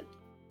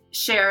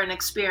share an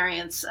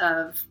experience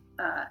of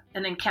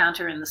an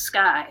encounter in the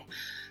sky.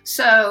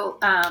 So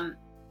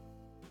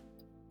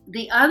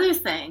the other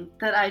thing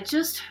that I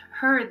just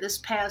heard this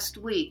past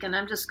week, and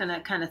I'm just going to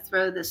kind of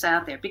throw this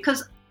out there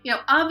because,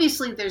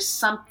 obviously there's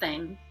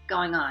something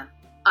going on.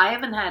 I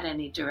haven't had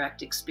any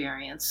direct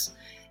experience.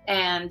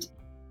 And,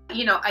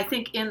 I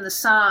think in the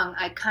song,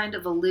 I kind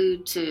of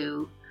allude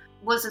to,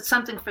 was it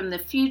something from the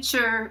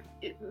future?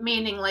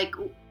 Meaning, like,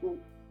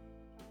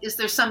 is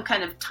there some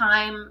kind of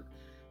time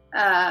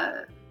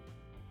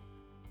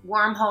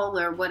wormhole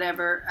or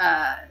whatever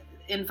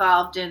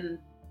involved in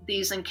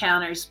these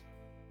encounters?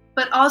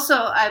 But also,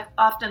 I've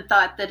often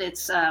thought that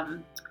it's, I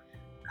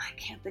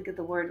can't think of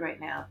the word right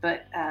now,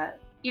 but,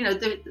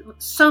 there's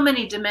so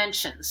many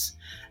dimensions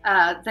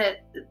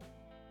that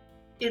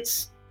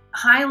it's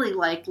highly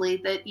likely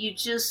that you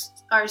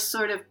just are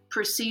sort of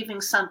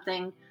perceiving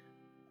something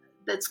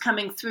that's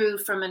coming through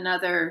from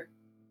another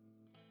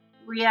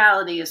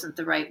reality. Isn't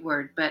the right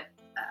word, but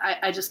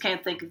I just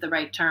can't think of the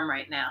right term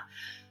right now.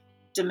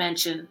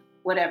 Dimension,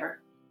 whatever.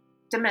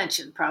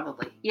 Dimension,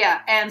 probably.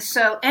 Yeah. And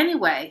so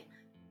anyway,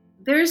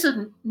 there's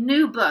a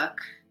new book.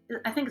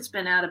 I think it's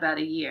been out about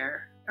a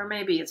year, or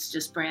maybe it's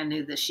just brand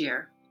new this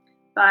year,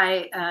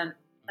 by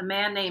a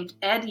man named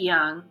Ed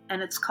Young,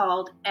 and it's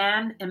called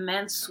An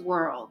Immense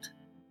World.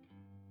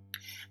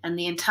 And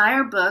the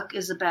entire book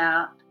is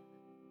about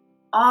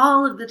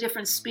all of the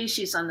different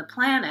species on the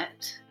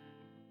planet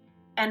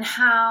and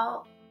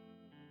how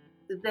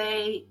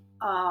they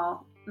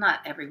all, not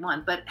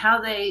everyone, but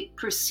how they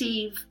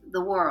perceive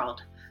the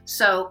world.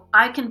 So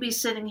I can be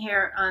sitting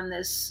here on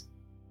this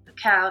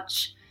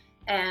couch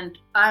and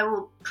I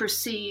will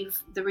perceive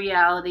the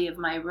reality of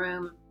my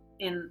room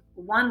in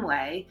one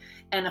way,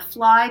 and a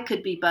fly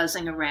could be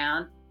buzzing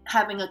around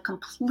having a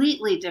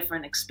completely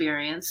different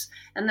experience.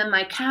 And then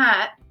my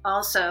cat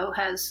also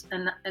has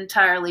an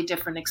entirely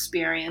different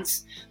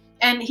experience.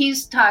 And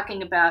he's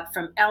talking about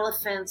from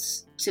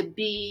elephants to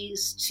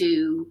bees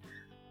to,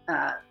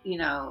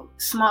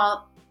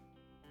 small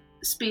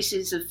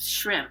species of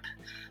shrimp.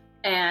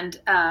 And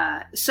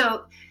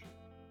so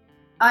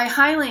I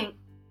highly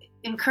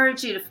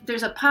encourage you to,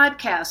 there's a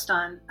podcast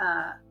on,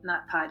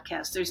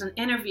 there's an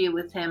interview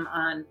with him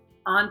on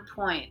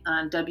Point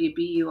on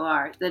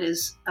WBUR that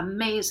is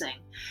amazing.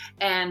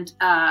 And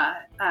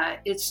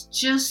it's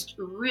just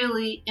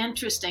really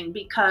interesting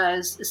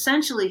because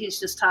essentially he's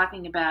just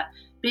talking about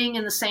being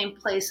in the same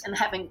place and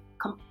having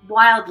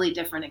wildly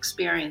different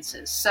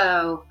experiences.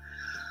 So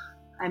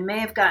I may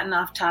have gotten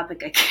off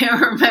topic. I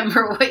can't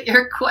remember what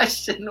your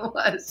question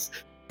was.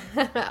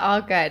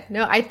 All good.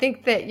 No, I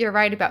think that you're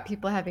right about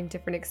people having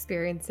different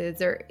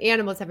experiences or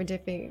animals having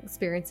different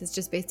experiences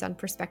just based on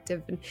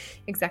perspective and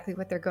exactly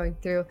what they're going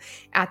through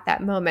at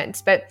that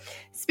moment. But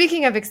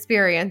speaking of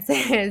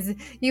experiences,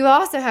 you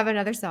also have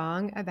another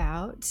song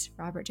about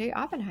Robert J.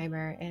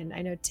 Oppenheimer. And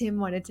I know Tim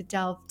wanted to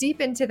delve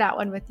deep into that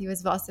one with you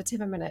as well. So,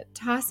 Tim, I'm going to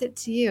toss it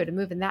to you to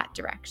move in that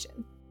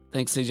direction.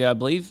 Thanks, CJ. I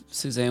believe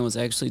Suzanne was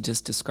actually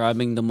just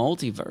describing the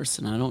multiverse,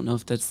 and I don't know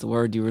if that's the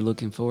word you were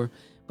looking for,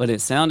 but it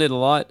sounded a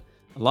lot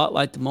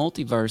like the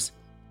multiverse.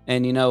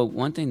 And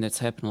one thing that's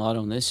happened a lot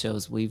on this show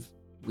is we've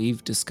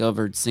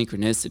discovered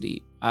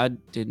synchronicity. I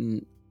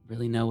didn't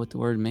really know what the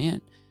word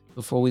meant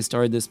before we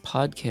started this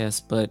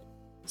podcast, but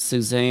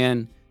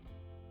Suzanne,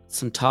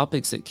 some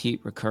topics that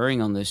keep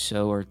recurring on this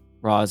show are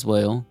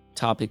Roswell,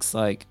 topics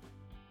like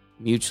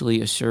mutually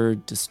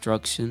assured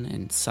destruction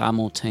and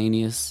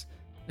simultaneous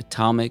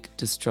atomic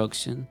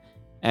destruction,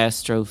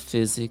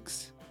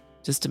 astrophysics.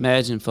 Just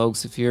imagine,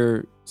 folks, if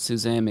you're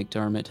Suzanne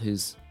McDermott,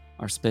 who's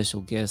our special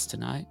guest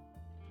tonight,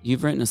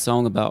 you've written a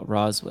song about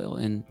Roswell,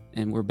 and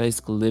we're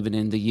basically living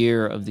in the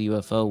year of the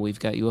UFO. We've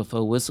got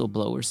UFO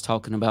whistleblowers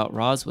talking about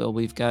Roswell.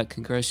 We've got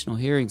congressional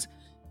hearings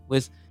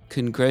with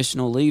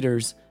congressional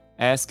leaders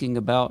asking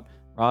about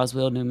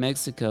Roswell, New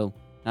Mexico.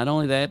 Not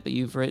only that, but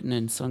you've written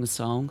and sung a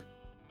song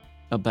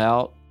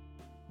about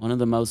one of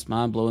the most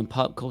mind-blowing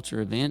pop culture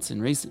events in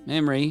recent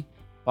memory,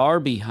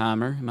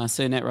 Barbieheimer. Am I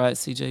saying that right,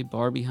 CJ?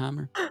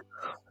 Barbieheimer?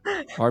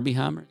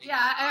 Barbieheimer?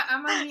 Yeah,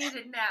 I'm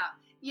unmuted now.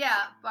 Yeah,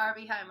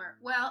 Barbieheimer.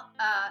 Well,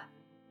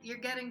 you're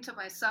getting to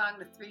my song,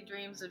 The Three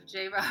Dreams of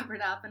J.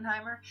 Robert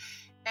Oppenheimer.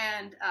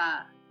 And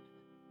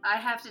I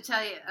have to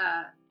tell you,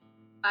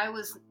 I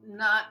was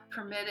not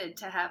permitted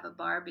to have a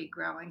Barbie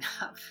growing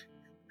up.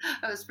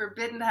 I was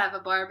forbidden to have a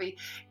Barbie.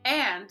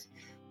 And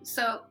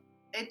so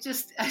it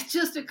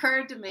just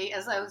occurred to me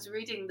as I was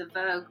reading the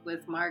Vogue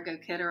with Margot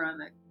Kidder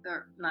on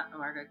or not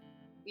Margot,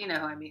 you know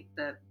who I mean,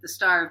 the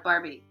star of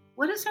Barbie.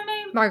 What is her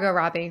name? Margot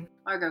Robbie.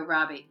 Margot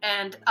Robbie.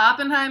 And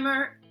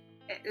Oppenheimer,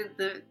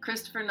 the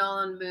Christopher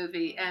Nolan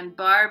movie, and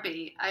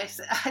Barbie. I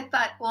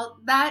thought, well,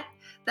 that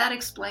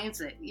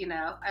explains it.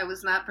 I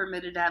was not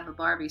permitted to have a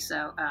Barbie,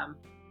 so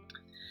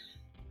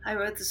I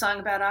wrote the song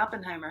about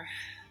Oppenheimer.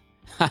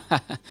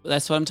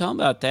 That's what I'm talking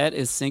about. That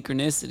is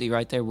synchronicity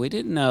right there. We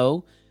didn't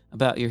know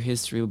about your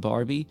history with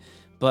Barbie,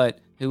 but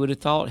who would have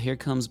thought? Here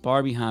comes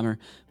Barbieheimer.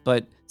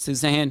 But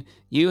Suzanne,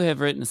 you have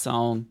written a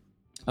song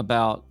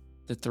about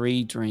the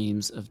three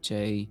dreams of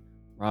J.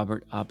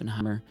 Robert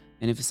Oppenheimer.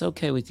 And if it's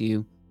okay with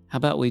you, how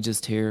about we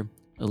just hear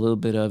a little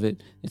bit of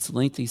it? It's a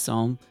lengthy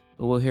song,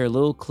 but we'll hear a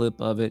little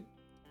clip of it,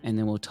 and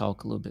then we'll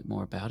talk a little bit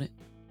more about it.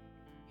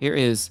 Here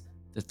is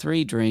The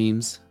Three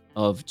Dreams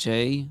of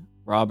J.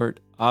 Robert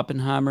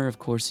Oppenheimer. Of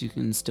course, you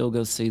can still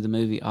go see the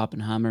movie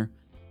Oppenheimer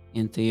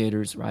in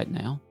theaters right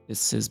now.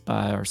 This is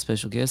by our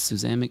special guest,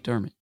 Suzanne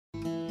McDermott.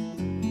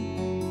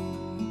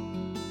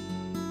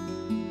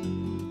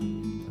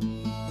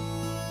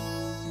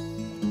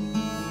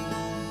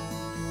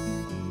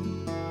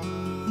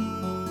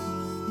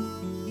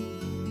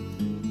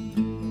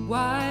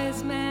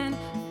 Wise man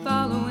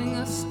following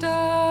a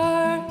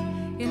star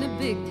in a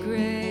big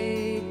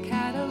gray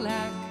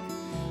Cadillac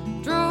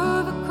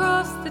drove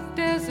across the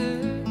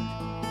desert,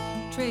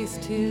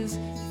 traced his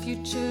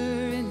future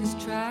in his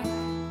track,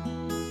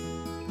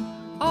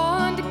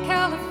 on to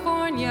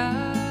California,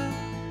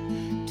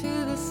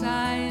 to the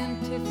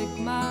scientific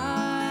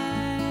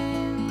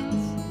minds,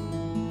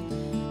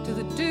 to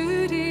the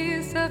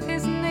duties of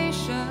his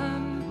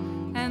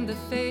nation and the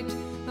fate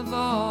of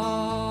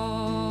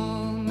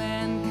all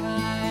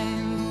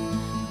mankind.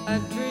 I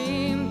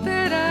dreamed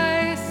that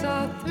I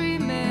saw three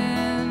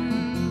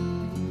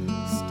men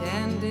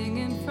standing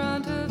in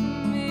front of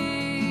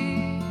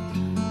me.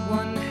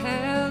 One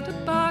held a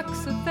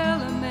box of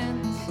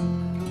elements,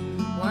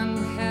 one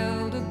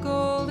held a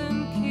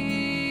golden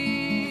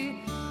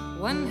key,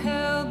 one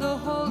held the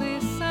holy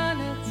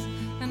sonnets,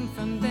 and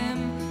from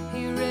them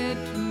he read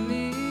to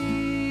me.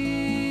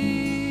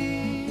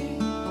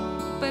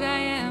 But I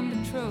am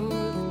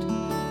betrothed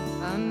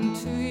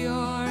unto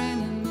your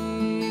enemy.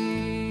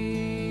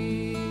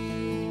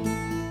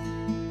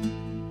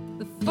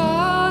 The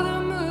Father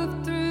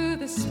moved through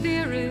the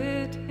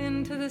Spirit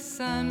into the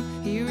Son.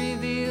 He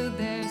revealed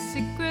their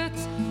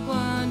secrets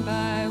one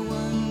by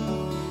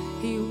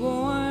one. He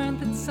warned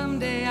that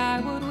someday I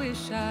would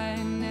wish I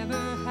never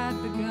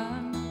had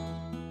begun.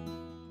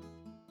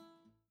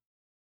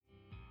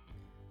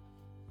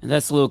 And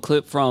that's a little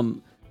clip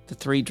from The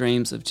Three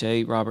Dreams of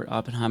J. Robert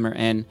Oppenheimer.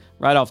 And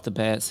right off the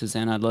bat,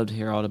 Suzanne, I'd love to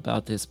hear all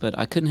about this, but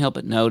I couldn't help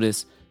but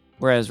notice,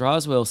 whereas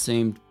Roswell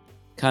seemed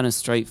kind of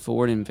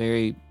straightforward and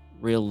very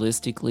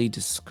realistically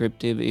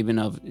descriptive, even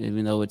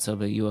though it's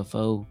of a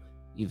UFO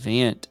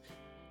event,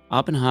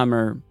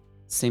 Oppenheimer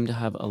seemed to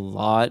have a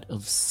lot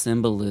of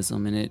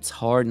symbolism, and it's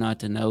hard not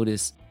to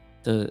notice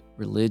the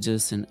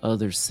religious and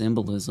other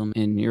symbolism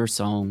in your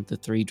song, The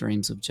Three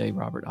Dreams of J.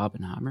 Robert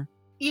Oppenheimer.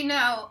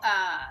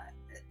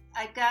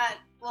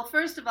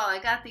 First of all, I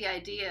got the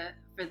idea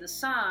for the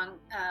song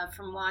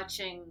from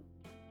watching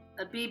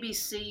a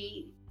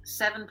BBC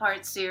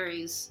 7-part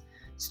series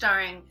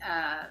starring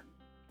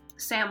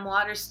Sam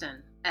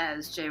Waterston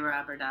as J.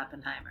 Robert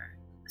Oppenheimer.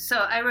 So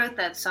I wrote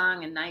that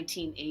song in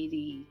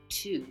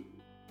 1982.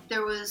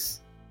 There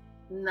was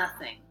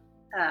nothing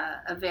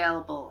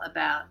available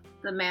about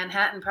the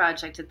Manhattan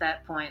Project at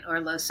that point, or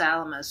Los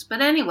Alamos.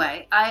 But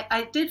anyway,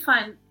 I did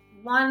find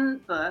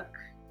one book,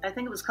 I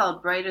think it was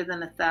called Brighter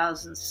Than a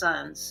Thousand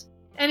Suns.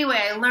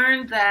 Anyway, I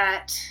learned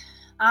that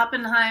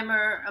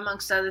Oppenheimer,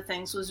 amongst other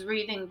things, was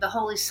reading the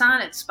Holy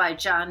Sonnets by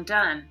John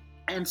Donne.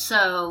 And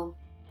so,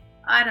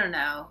 I don't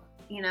know,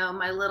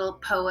 my little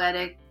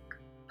poetic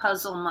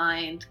puzzle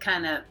mind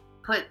kind of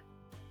put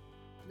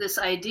this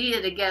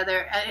idea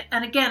together.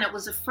 And again, it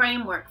was a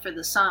framework for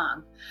the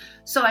song.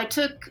 So I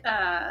took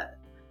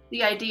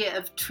the idea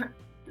of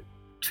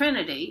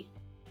Trinity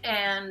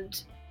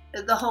and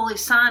the Holy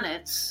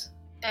Sonnets,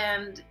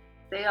 and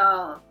they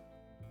all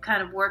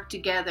kind of worked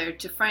together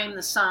to frame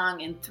the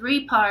song in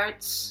 3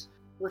 parts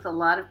with a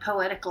lot of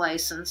poetic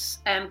license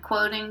and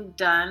quoting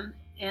Donne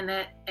in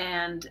it.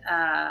 And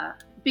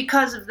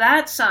because of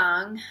that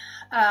song,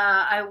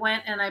 I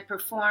went and I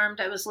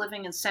performed. I was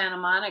living in Santa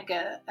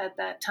Monica at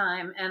that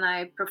time, and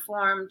I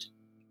performed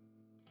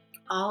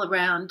all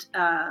around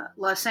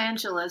Los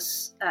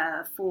Angeles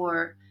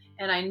for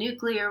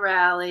anti-nuclear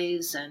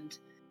rallies, and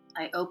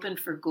I opened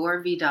for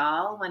Gore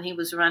Vidal when he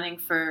was running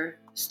for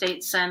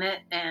state senate,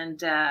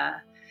 and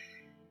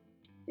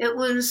it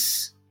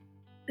was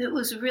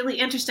really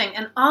interesting.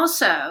 And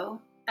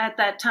also at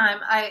that time,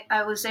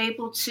 I was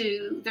able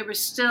to, there were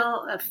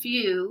still a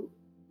few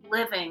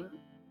living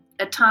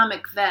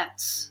atomic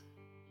vets.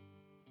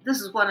 This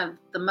is one of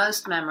the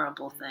most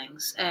memorable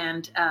things,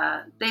 and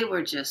they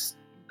were just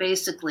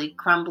basically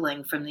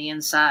crumbling from the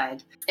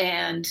inside.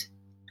 And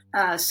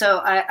so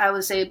I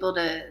was able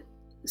to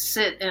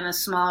sit in a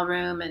small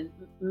room and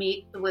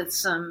meet with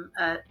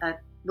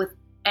with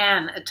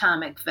an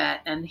atomic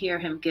vet and hear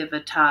him give a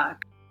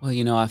talk.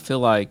 Well, I feel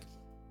like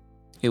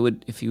it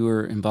would, if you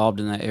were involved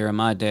in that era.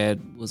 My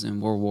dad was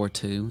in World War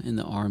II in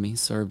the Army,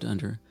 served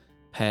under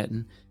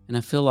Patton. And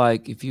I feel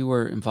like if you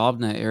were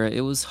involved in that era,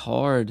 it was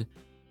hard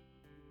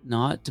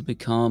not to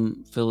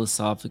become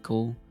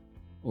philosophical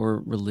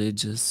or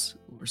religious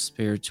or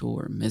spiritual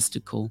or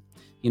mystical.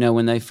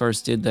 When they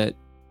first did that,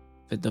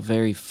 at the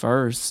very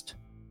first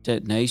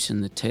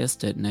detonation, the test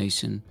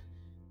detonation,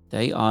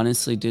 they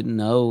honestly didn't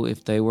know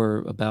if they were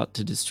about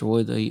to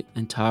destroy the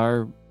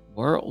entire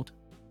world.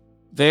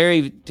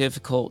 Very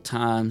difficult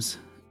times,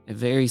 a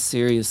very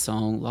serious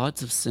song,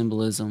 lots of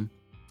symbolism.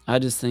 I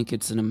just think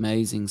it's an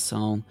amazing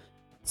song.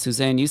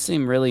 Suzanne, you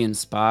seem really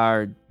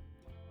inspired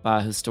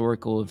by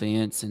historical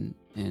events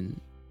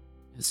and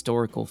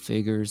historical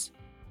figures.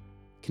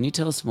 Can you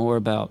tell us more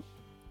about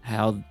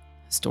how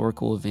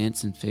historical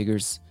events and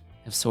figures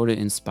have sort of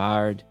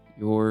inspired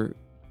your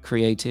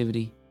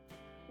creativity?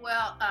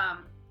 Well,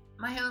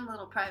 my own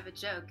little private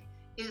joke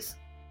is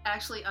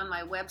actually on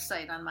my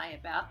website, on my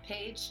About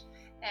page.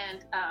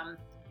 And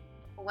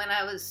when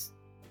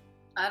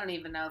I don't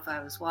even know if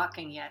I was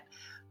walking yet,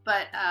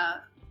 but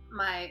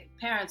my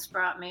parents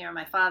brought me, or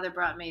my father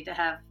brought me, to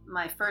have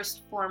my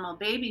first formal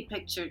baby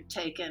picture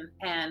taken.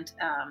 And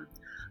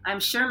I'm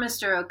sure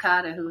Mr.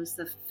 Okada, who was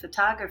the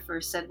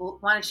photographer, said, well,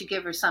 why don't you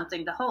give her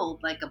something to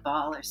hold, like a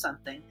ball or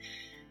something?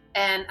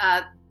 And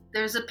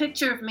there's a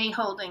picture of me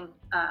holding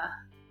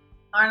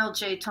Arnold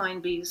J.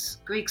 Toynbee's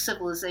Greek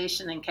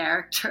Civilization and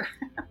Character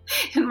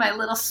in my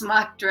little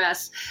smock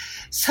dress.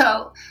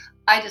 So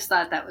I just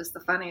thought that was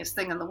the funniest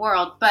thing in the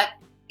world. But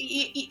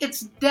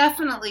it's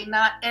definitely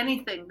not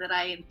anything that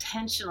I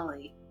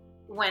intentionally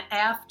went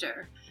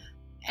after.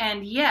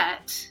 And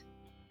yet,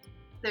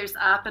 there's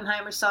the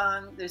Oppenheimer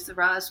song, there's the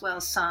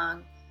Roswell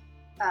song.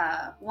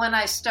 When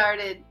I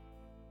started,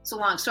 it's a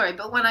long story,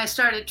 but when I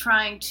started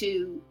trying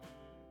to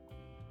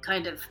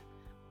kind of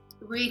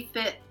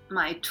refit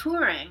my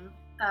touring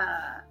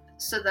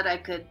so that I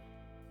could,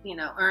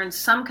 earn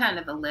some kind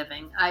of a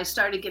living, I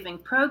started giving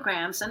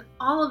programs, and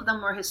all of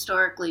them were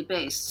historically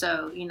based.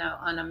 So,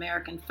 on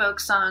American folk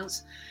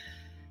songs.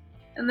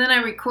 And then I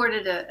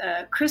recorded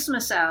a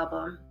Christmas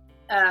album,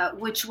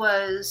 which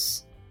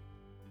was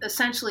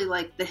essentially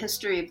like the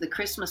history of the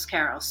Christmas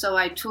Carol. So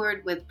I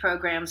toured with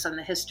programs on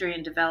the history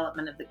and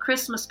development of the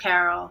Christmas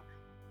Carol.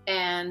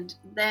 And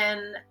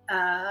then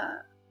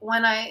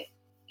when I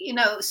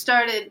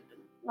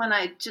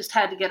just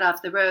had to get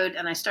off the road,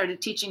 and I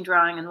started teaching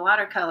drawing and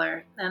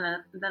watercolor,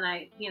 and then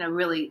I,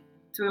 really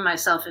threw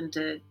myself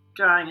into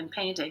drawing and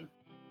painting.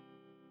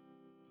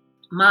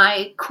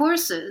 My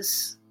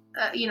courses,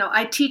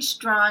 I teach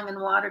drawing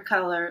and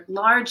watercolor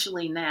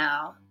largely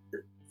now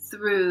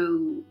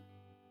through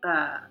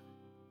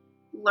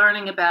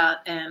learning about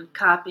and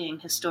copying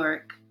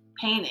historic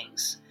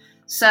paintings.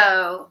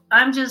 So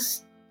I'm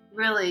just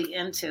really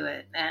into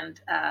it,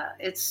 and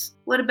it's,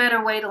 what a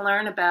better way to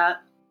learn about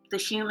the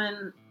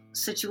human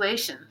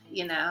situation,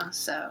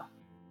 so.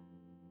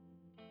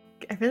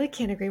 I really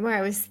can't agree more.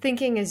 I was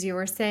thinking as you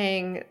were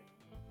saying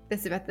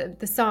this about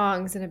the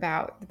songs and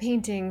about the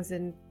paintings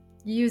and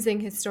using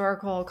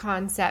historical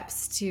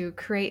concepts to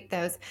create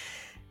those.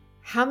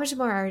 how much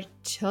more our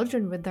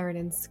children would learn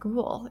in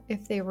school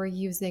if they were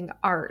using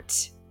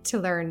art to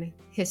learn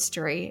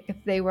history, if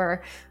they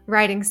were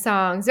writing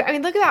songs. I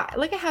mean, look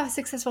at how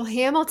successful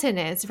Hamilton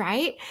is,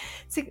 right?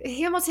 So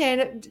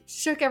Hamilton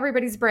shook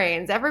everybody's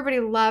brains. Everybody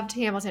loved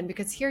Hamilton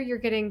because here you're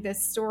getting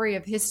this story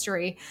of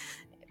history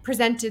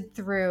presented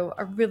through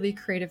a really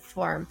creative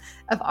form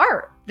of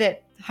art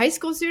that high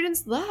school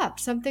students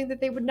loved, something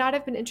that they would not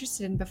have been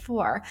interested in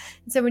before.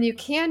 And so when you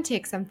can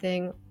take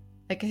something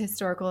like a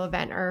historical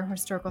event or a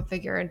historical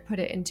figure and put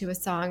it into a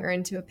song or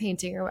into a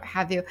painting or what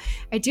have you,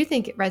 I do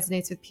think it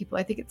resonates with people.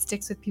 I think it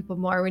sticks with people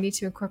more. We need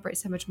to incorporate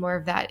so much more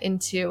of that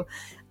into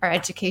our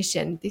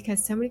education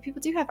because so many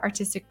people do have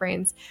artistic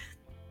brains.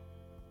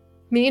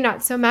 Me,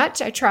 not so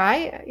much. I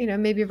try,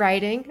 maybe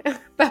writing, but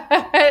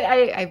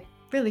I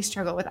really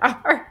struggle with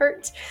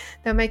art.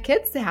 Though my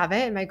kids have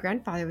it, and my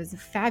grandfather was a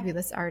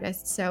fabulous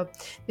artist. So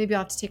maybe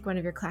I'll have to take one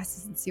of your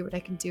classes and see what I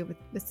can do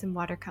with some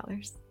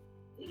watercolors.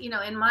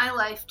 In my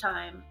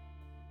lifetime,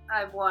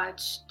 I've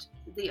watched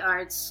the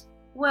arts.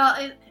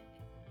 Well,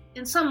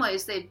 in some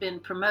ways, they've been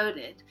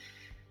promoted.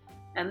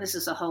 And this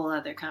is a whole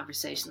other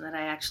conversation that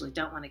I actually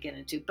don't want to get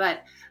into.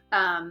 But,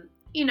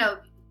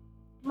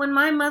 when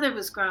my mother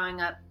was growing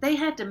up, they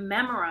had to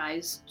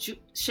memorize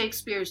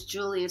Shakespeare's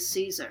Julius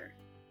Caesar.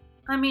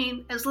 I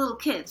mean, as little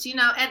kids,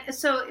 and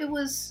so it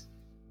was,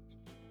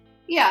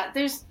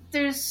 this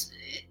is,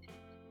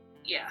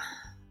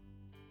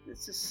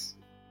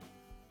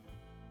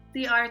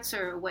 the arts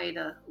are a way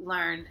to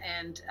learn.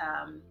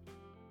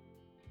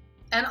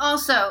 And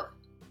also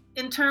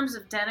in terms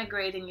of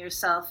denigrating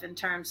yourself, in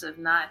terms of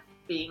not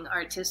being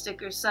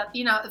artistic or stuff,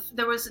 if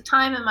there was a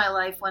time in my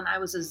life when I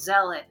was a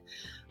zealot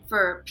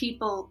for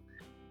people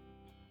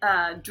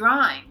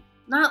drawing,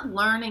 not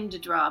learning to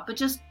draw, but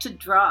just to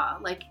draw,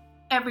 like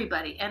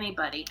everybody,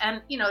 anybody.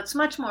 And, it's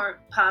much more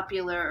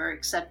popular or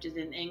accepted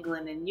in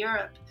England and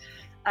Europe,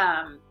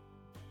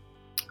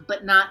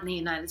 but not in the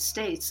United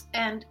States.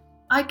 And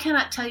I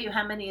cannot tell you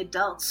how many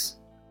adults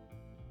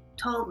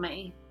told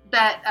me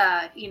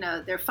that,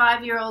 their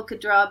 5-year-old could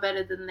draw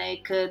better than they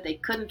could. They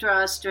couldn't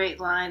draw a straight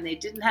line. They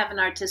didn't have an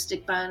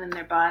artistic bone in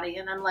their body.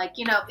 And I'm like,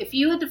 if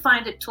you had to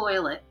find a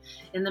toilet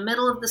in the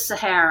middle of the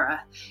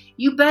Sahara,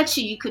 you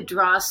betcha you could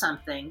draw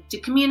something to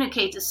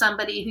communicate to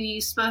somebody who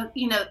you spoke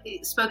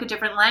a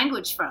different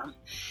language from.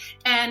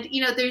 And,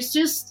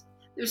 there's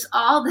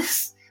all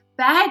this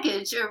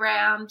baggage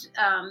around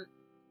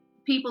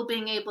people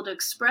being able to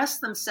express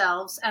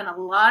themselves, and a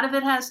lot of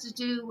it has to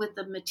do with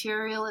the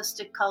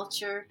materialistic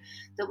culture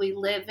that we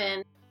live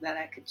in that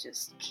I could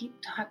just keep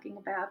talking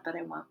about, but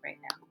I won't right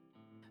now.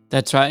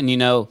 That's right. And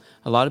a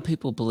lot of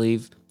people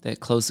believe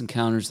that Close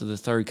Encounters of the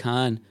Third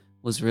Kind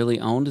was really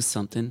onto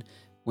something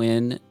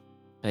when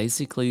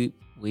basically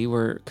we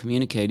were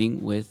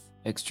communicating with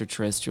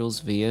extraterrestrials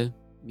via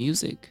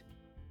music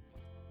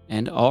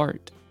and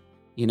art,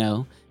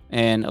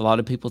 and a lot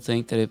of people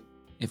think that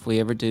if we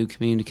ever do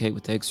communicate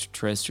with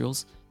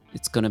extraterrestrials,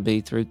 it's going to be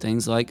through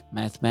things like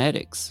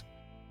mathematics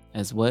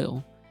as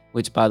well,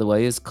 which, by the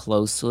way, is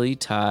closely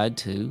tied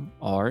to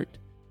art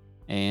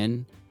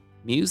and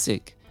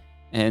music.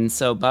 And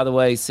so, by the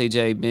way,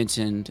 CJ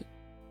mentioned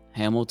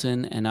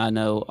Hamilton, and I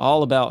know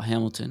all about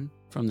Hamilton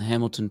from the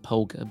Hamilton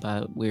Polka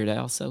by Weird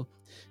Al. So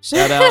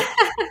shout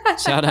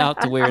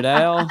out to Weird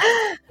Al.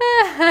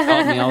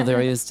 Taught me all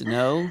there is to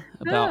know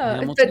about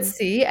Hamilton. But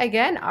see,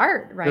 again,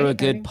 art, right? Through a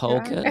good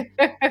polka.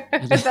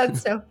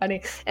 That's so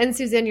funny. And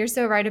Suzanne, you're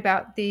so right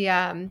about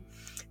the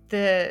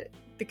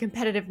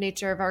competitive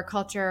nature of our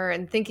culture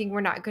and thinking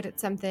we're not good at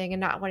something and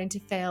not wanting to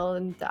fail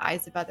in the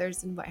eyes of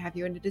others and what have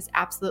you. And it is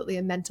absolutely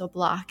a mental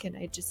block. And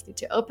I just need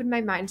to open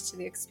my mind to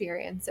the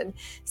experience and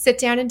sit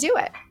down and do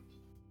it.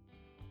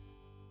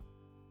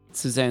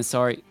 Suzanne,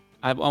 sorry.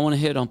 I want to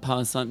hit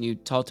on something you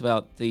talked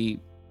about, the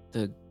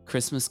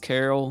Christmas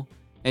Carol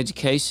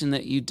education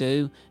that you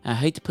do. And I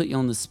hate to put you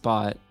on the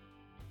spot,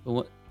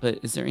 but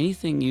is there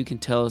anything you can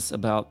tell us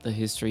about the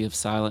history of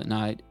Silent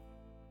Night?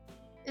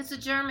 It's a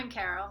German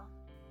carol,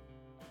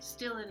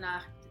 Stille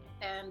Nacht,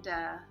 and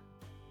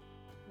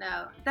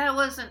no, that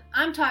wasn't.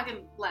 I'm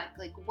talking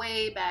like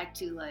way back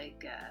to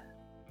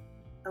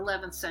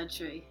 11th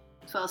century,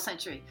 12th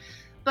century,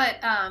 but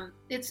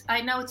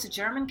I know it's a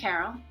German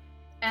carol,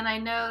 and I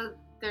know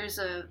there was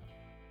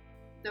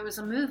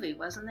a movie,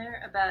 wasn't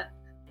there, about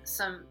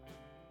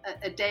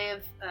a day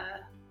of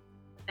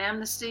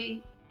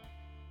amnesty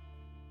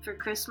for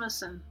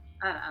Christmas, and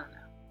I don't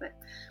know, but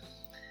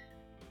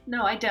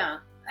no, I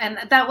don't, and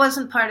that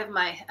wasn't part of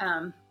my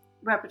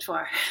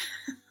repertoire.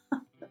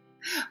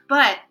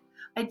 But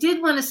I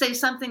did want to say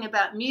something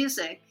about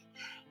music,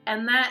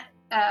 and that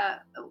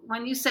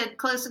when you said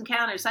Close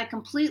Encounters, I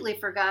completely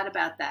forgot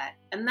about that.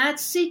 And that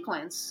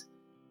sequence,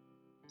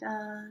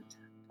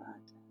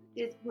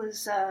 it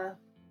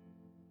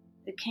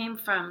came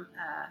from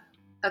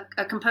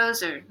a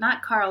composer,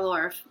 not Karl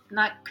Orff,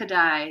 not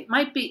Kadai.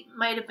 Might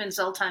have been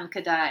Zoltan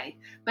Kadai.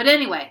 But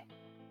anyway,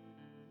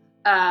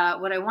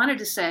 what I wanted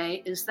to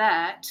say is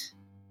that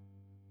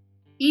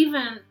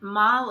even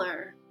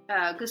Mahler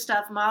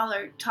Gustav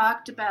Mahler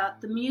talked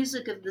about the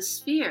music of the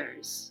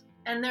spheres.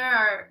 And there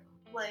are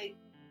like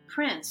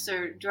prints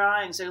or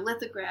drawings or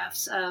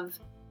lithographs of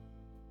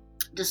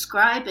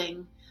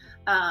describing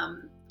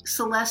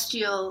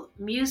celestial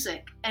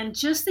music. And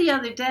just the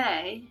other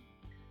day,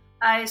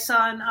 I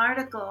saw an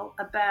article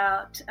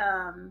about,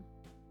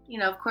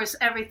 of course,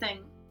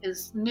 everything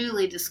is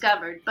newly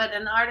discovered, but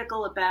an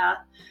article about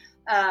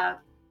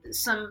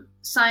some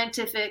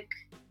scientific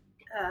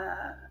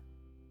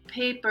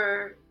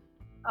paper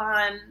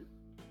on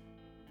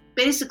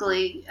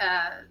basically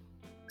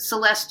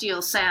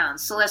celestial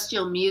sounds,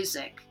 celestial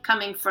music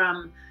coming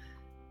from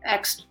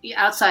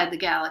outside the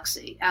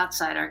galaxy,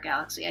 outside our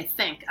galaxy, I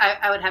think.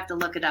 I would have to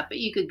look it up, but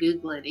you could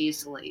Google it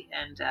easily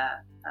and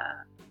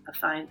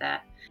find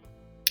that.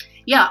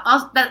 Yeah,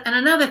 and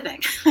another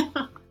thing,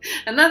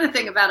 another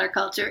thing about our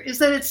culture is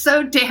that it's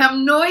so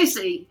damn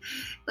noisy.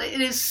 It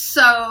is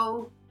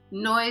so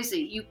noisy.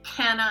 You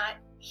cannot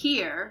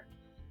hear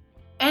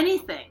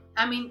anything.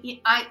 I mean,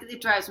 it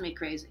drives me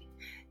crazy.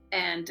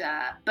 And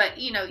but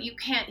you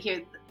can't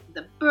hear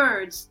the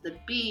birds, the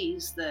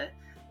bees,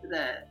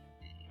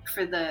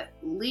 for the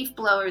leaf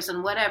blowers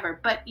and whatever.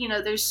 But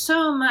there's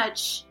so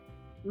much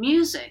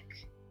music.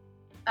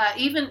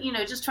 Even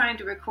just trying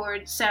to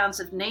record sounds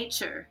of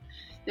nature.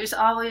 There's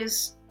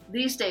always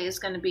these days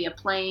going to be a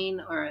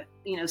plane or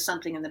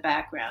something in the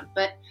background.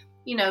 But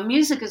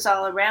music is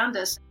all around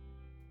us.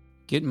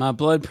 Getting my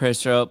blood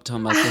pressure up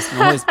talking about this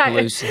noise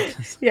pollution.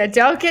 Yeah,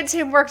 don't get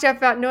Tim worked up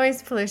about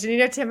noise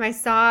pollution. Tim, I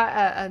saw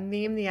a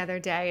meme the other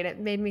day and it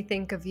made me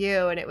think of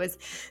you. And it was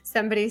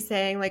somebody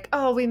saying like,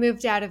 oh, we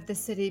moved out of the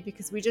city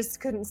because we just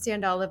couldn't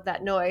stand all of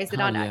that noise.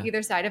 And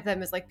either side of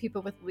them is like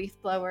people with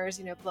leaf blowers,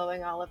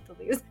 blowing all of the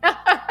leaves out.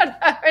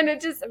 And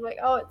I'm like,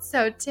 oh, it's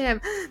so Tim.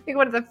 I think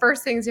one of the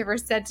first things you ever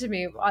said to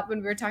me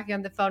when we were talking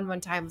on the phone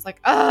one time was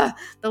like,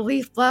 the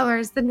leaf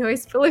blowers, the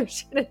noise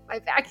pollution in my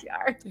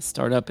backyard. They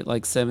start up at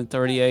like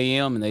 7:30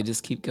 a.m. and they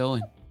just keep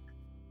going.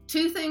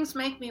 Two things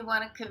make me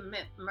want to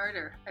commit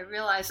murder. I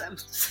realize I'm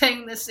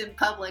saying this in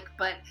public,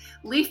 but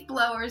leaf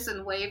blowers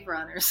and wave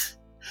runners.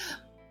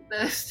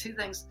 Those two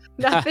things.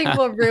 Nothing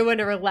will ruin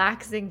a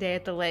relaxing day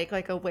at the lake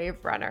like a wave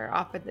runner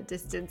off in the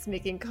distance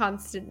making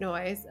constant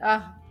noise.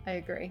 I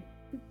agree.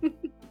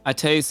 I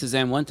tell you,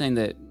 Suzanne, one thing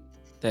that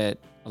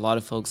a lot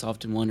of folks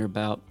often wonder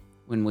about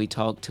when we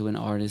talk to an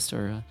artist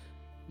or a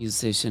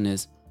musician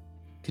is,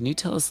 can you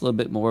tell us a little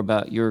bit more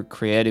about your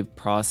creative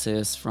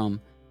process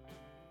from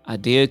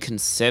idea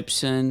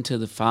conception to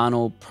the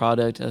final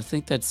product? I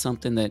think that's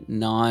something that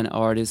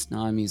non-artists,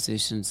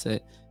 non-musicians,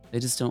 that they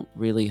just don't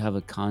really have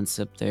a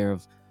concept there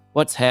of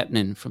what's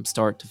happening from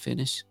start to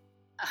finish.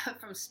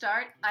 From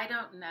start, I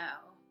don't know,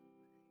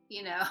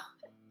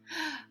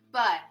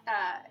 but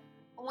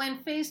when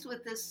faced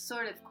with this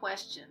sort of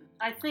question,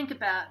 I think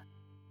about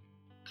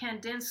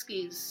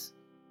Kandinsky's,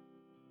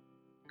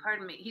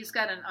 he's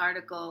got an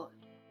article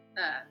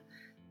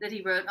that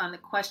he wrote on the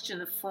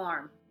question of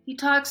form. He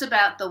talks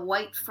about the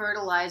white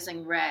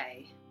fertilizing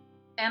ray.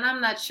 And I'm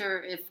not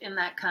sure if in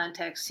that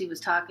context he was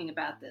talking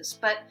about this,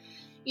 but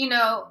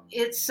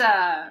it's,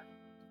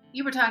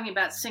 you were talking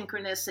about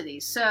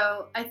synchronicity.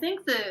 So I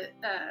think the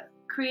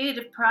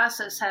creative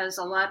process has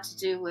a lot to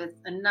do with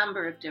a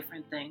number of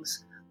different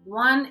things.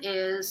 One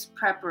is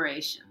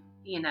preparation.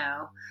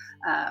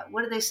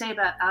 What do they say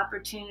about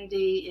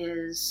opportunity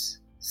is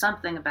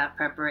something about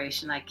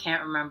preparation. I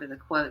can't remember the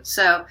quote.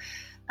 So,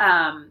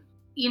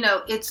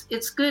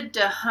 it's good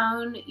to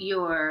hone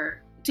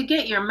to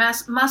get your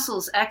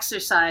muscles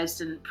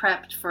exercised and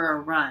prepped for a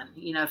run,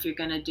 if you're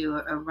going to do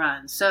a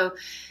run. So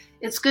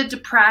it's good to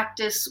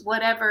practice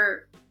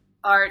whatever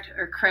art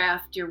or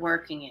craft you're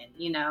working in.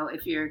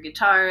 If you're a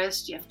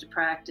guitarist, you have to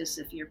practice.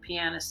 If you're a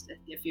pianist,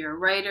 if you're a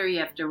writer, you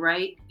have to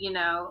write,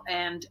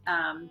 and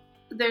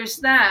there's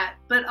that.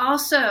 But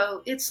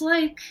also it's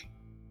like,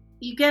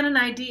 you get an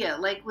idea,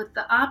 like with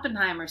the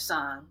Oppenheimer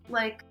song,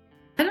 like,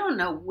 I don't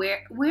know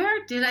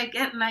where did I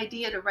get an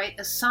idea to write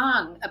a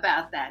song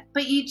about that?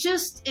 But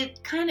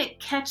it kind of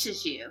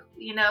catches you,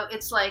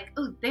 it's like,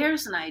 oh,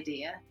 there's an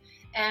idea.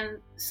 And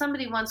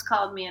somebody once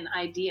called me an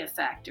idea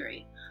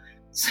factory.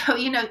 So,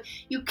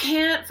 you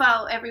can't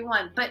follow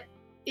everyone, but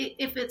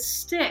if it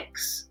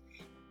sticks,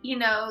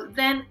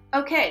 then,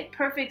 okay,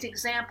 perfect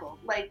example.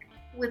 Like,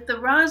 with the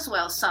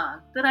Roswell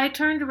song, that I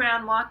turned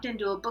around, walked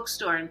into a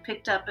bookstore and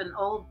picked up an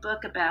old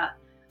book about,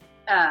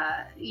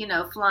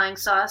 flying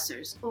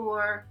saucers,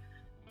 or,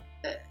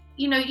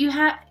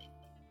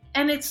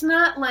 and it's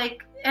not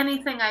like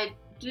anything I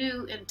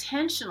do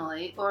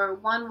intentionally or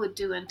one would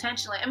do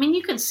intentionally. I mean,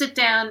 you can sit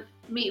down,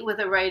 meet with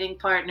a writing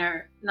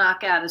partner,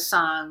 knock out a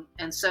song,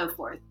 and so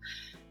forth.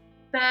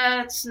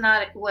 That's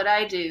not what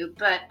I do,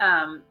 but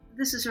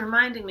this is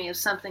reminding me of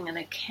something, and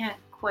I can't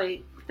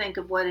quite think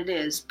of what it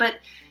is, but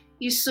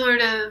you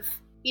sort of,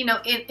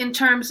 in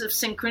terms of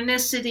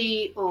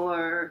synchronicity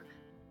or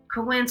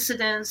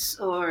coincidence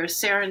or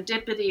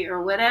serendipity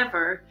or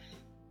whatever,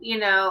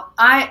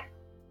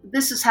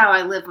 this is how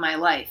I live my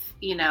life.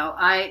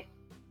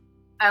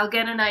 I'll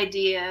get an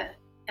idea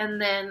and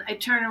then I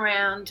turn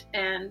around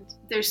and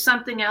there's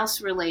something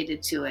else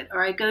related to it,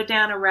 or I go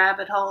down a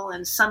rabbit hole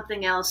and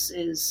something else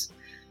is,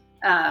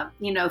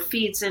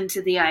 feeds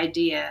into the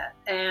idea.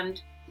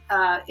 And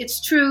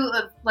it's true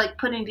of like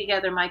putting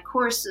together my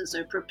courses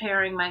or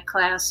preparing my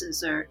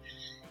classes or,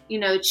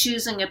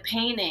 choosing a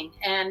painting.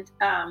 And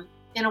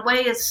in a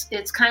way,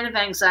 it's kind of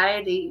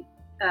anxiety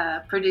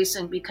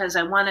producing because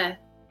I want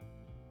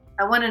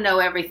to know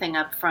everything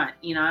up front.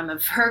 I'm a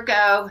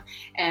Virgo,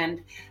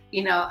 and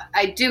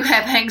I do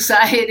have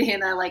anxiety,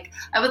 and I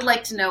would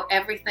like to know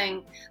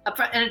everything up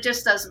front, and it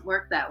just doesn't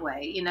work that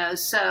way.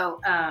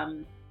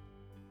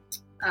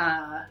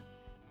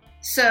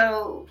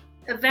 So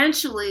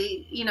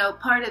eventually,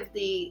 part of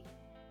the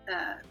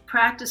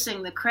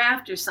practicing the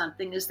craft or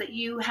something is that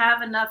you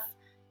have enough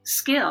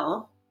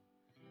skill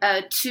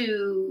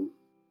to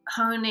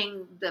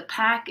honing the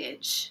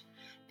package.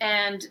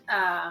 And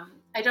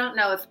I don't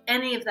know if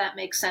any of that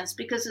makes sense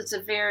because it's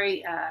a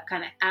very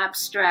kind of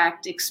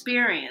abstract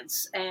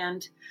experience.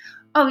 And,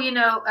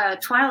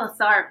 Twyla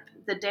Tharp,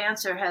 the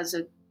dancer, has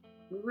a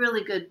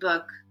really good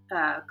book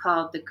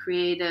called The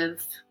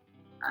Creative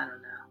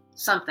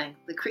Something.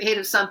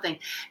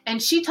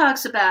 And she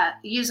talks about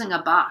using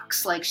a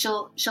box. Like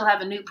she'll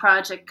have a new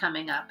project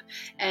coming up,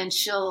 and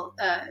she'll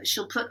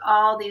put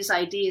all these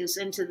ideas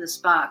into this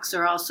box,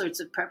 or all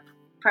sorts of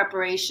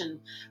preparation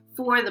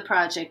for the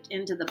project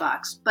into the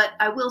box. But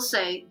I will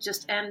say,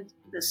 just end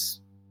this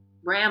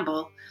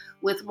ramble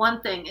with one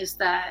thing,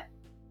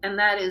 and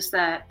that is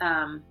that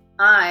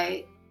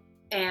I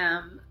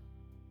am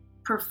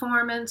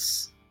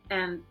performance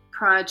and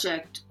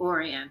project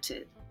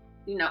oriented.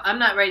 I'm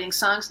not writing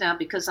songs now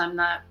because I'm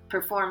not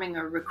performing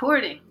or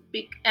recording.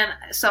 And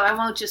so I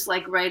won't just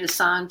write a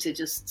song to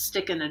just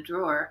stick in a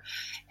drawer.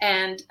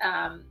 And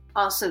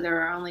also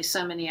there are only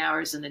so many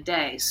hours in a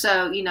day.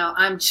 So,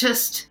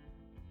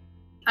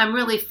 I'm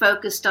really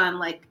focused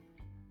on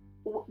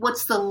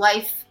what's the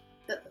life,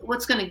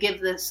 what's going to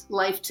give this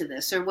life to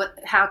this, or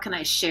how can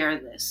I share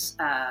this,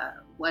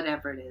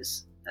 whatever it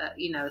is,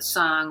 a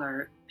song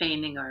or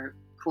painting or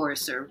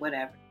course or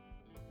whatever.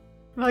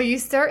 Well, you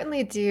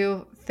certainly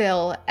do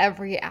fill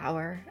every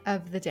hour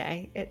of the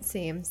day, it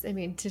seems. I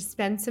mean, to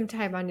spend some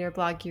time on your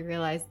blog, you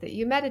realize that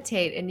you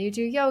meditate and you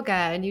do yoga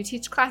and you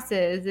teach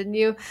classes and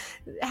you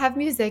have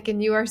music,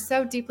 and you are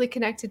so deeply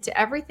connected to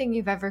everything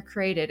you've ever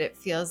created. It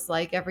feels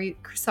like every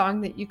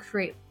song that you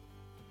create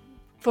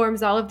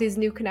forms all of these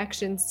new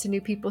connections to new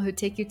people who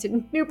take you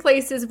to new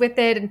places with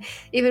it. And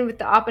even with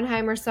the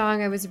Oppenheimer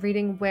song, I was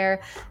reading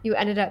where you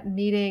ended up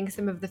meeting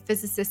some of the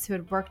physicists who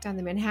had worked on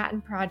the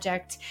Manhattan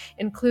Project,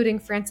 including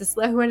Francis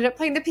Lowe, who ended up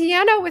playing the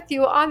piano with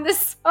you on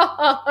this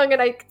song.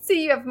 And I can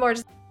see you have more.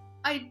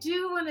 I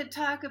do want to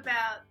talk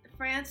about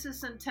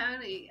Francis and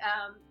Tony.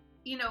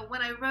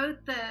 When I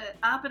wrote the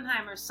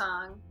Oppenheimer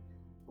song,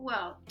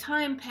 well,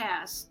 time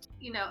passed,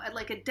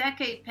 like a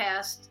decade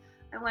passed.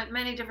 I went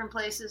many different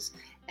places,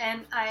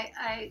 and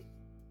I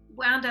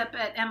wound up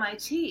at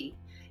MIT,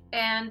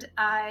 and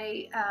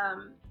I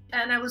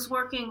was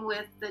working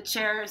with the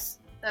chairs,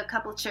 a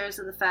couple chairs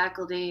of the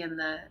faculty, and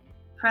the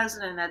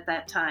president at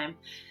that time,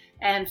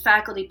 and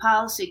faculty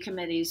policy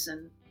committees,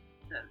 and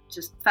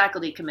just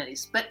faculty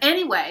committees. But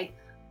anyway,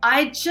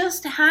 I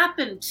just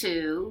happened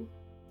to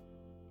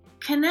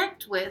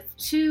connect with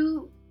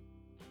two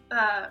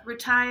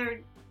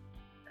retired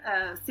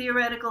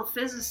theoretical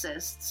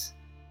physicists.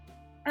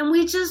 And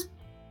we just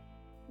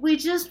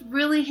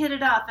really hit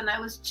it off. And I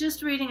was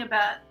just reading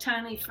about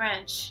Tony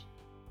French,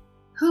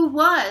 who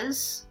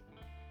was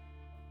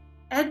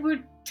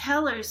Edward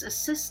Teller's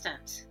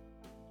assistant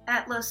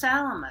at Los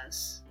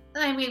Alamos.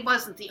 I mean, he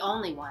wasn't the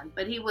only one,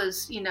 but he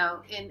was, in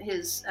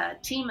his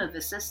team of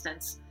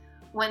assistants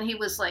when he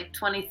was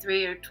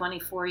 23 or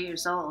 24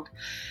 years old.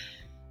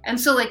 And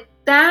so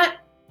that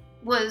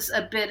was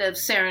a bit of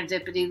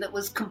serendipity that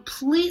was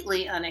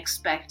completely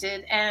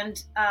unexpected,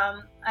 and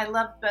I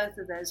loved both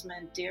of those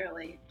men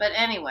dearly. But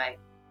anyway,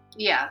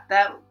 yeah,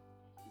 that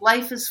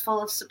life is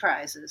full of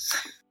surprises.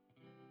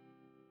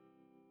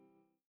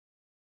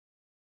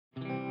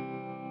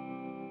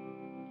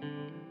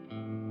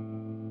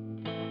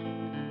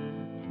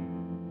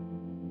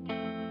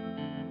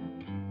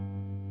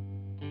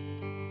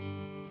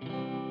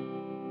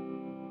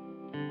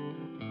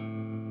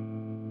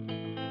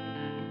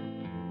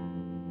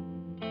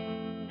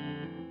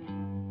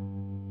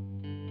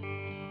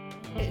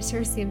 It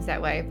sure seems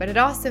that way, but it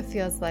also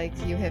feels like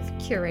you have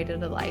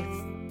curated a life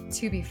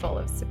to be full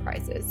of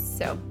surprises.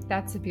 So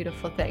that's a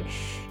beautiful thing.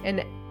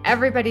 And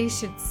everybody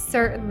should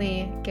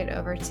certainly get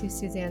over to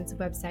Suzanne's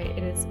website.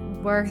 It is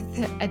worth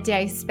a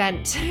day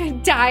spent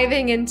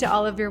diving into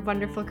all of your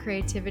wonderful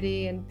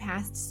creativity and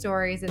past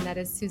stories, and that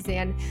is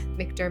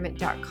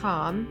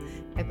SuzanneMcDermott.com,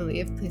 I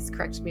believe. Please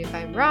correct me if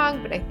I'm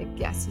wrong, but I think,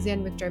 yes,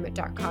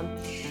 SuzanneMcDermott.com.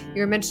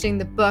 You were mentioning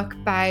the book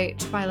by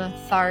Twyla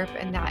Tharp,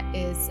 and that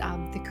is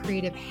The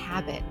Creative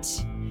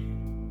Habit.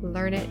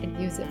 Learn it and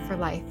use it for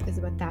life is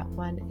what that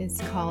one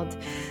is called.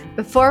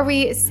 Before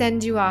we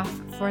send you off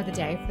for the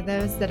day, for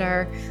those that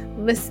are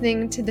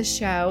listening to the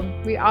show,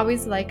 we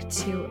always like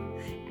to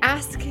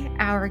ask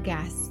our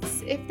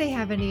guests if they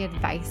have any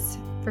advice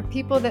for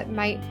people that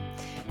might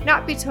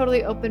not be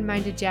totally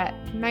open-minded yet,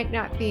 might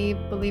not be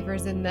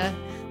believers in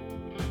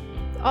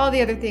all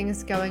the other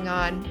things going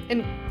on.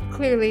 And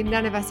clearly,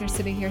 none of us are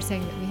sitting here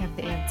saying that we have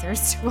the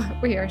answers to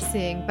what we are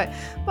seeing. But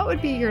what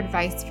would be your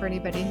advice for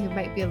anybody who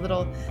might be a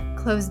little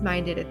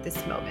closed-minded at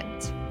this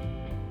moment?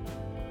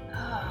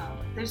 Oh,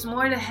 there's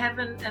more to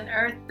heaven and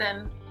earth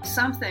than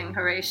something,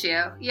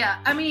 Horatio. Yeah,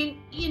 I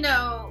mean,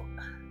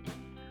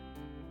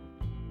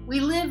 we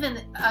live in,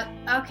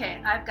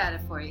 okay, I've got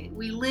it for you.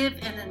 We live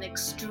in an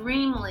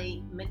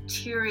extremely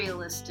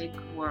materialistic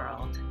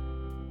world.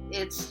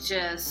 It's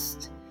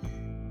just,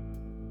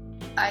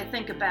 I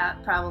think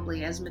about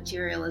probably as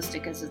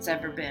materialistic as it's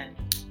ever been.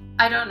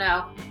 I don't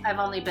know. I've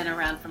only been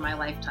around for my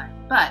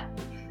lifetime. But,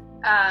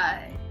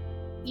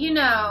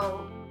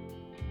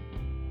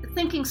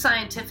 thinking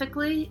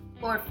scientifically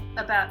or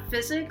about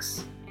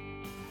physics,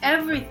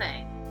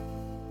 everything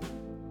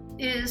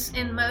is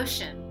in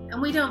motion.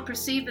 And we don't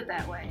perceive it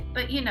that way.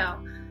 But,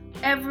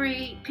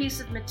 every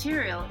piece of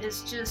material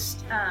is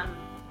just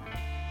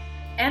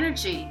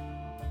energy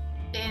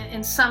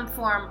in some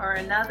form or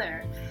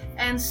another.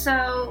 And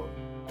so,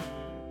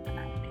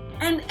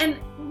 and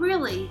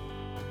really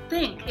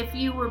think, if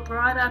you were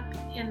brought up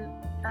in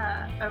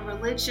a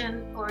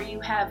religion or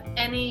you have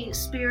any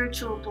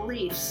spiritual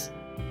beliefs,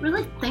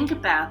 really think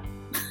about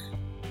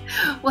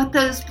what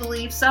those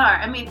beliefs are.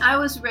 I mean, I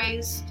was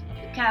raised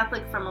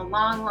Catholic from a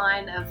long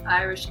line of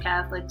Irish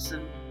Catholics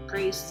and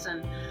priests,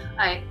 and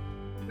I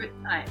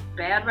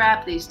bad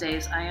rap these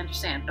days, I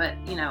understand, but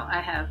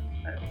I have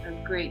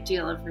a great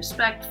deal of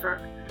respect for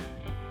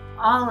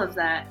all of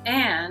that.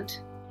 And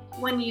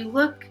when you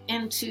look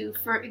into,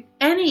 for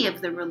any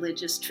of the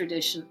religious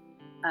tradition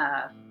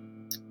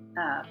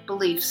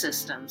belief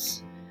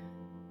systems,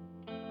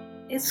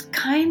 it's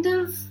kind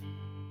of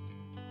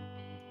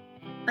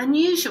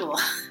unusual.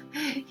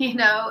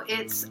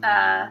 It's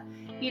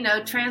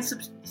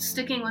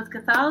sticking with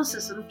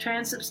Catholicism,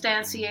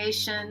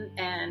 transubstantiation,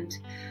 and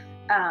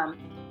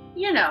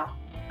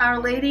Our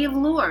Lady of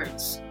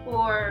Lourdes,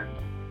 or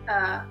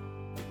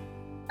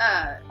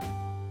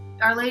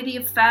Our Lady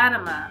of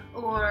Fatima,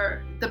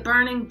 or the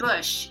Burning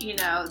Bush.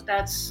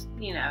 That's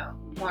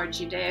more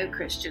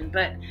Judeo-Christian.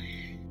 But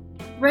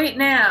right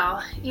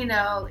now,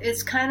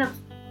 it's kind of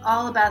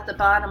all about the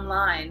bottom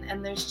line,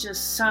 and there's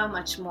just so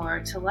much more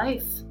to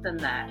life than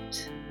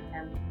that.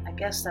 And I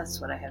guess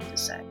that's what I have to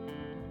say.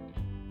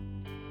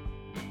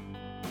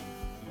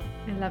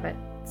 I love it.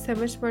 So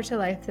much more to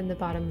life than the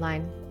bottom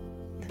line.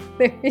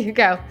 There you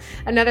go.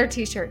 Another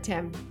t-shirt,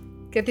 Tim.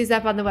 Get these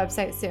up on the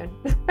website soon.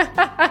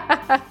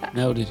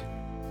 Noted.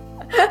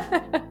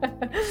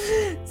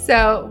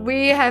 So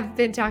we have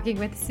been talking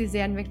with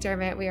Suzanne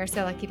McDermott. We are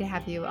so lucky to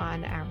have you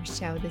on our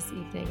show this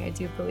evening. I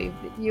do believe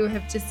that you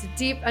have just a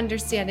deep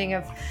understanding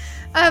of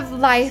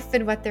life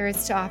and what there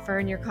is to offer,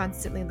 and you're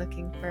constantly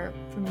looking for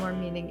more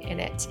meaning in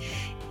it.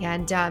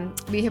 And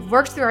we have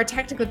worked through our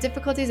technical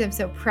difficulties. I'm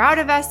so proud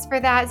of us for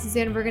that.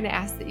 Suzanne, we're going to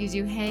ask that you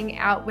do hang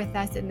out with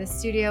us in the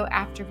studio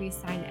after we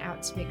sign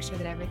out to make sure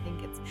that everything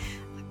gets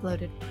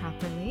uploaded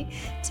properly.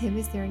 Tim,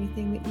 is there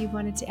anything that you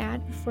wanted to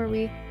add before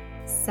we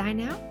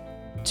sign out?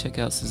 Check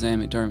out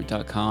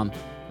SuzanneMcDermott.com.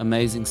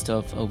 Amazing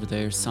stuff over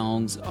there.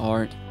 Songs,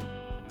 art,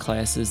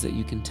 classes that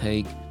you can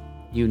take,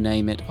 you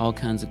name it, all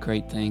kinds of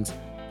great things.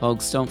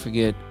 Folks, don't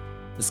forget,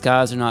 the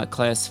skies are not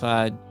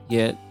classified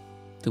yet.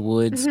 The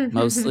woods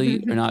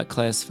mostly are not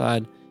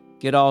classified.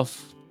 Get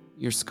off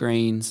your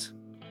screens.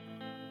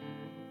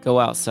 Go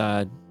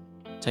outside.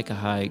 Take a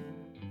hike.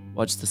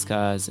 Watch the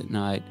skies at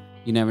night.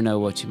 You never know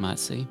what you might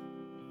see.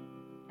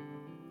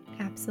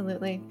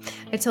 Absolutely.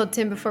 I told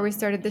Tim before we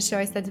started the show,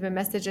 I sent him a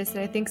message. I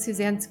said, I think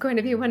Suzanne's going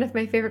to be one of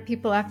my favorite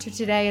people after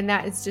today. And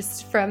that is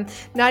just from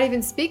not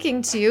even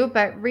speaking to you,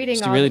 but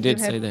reading all She really that you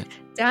did have say that.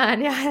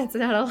 done. Yeah, that's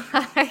not a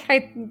lie.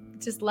 I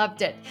just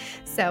loved it.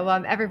 So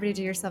everybody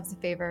do yourselves a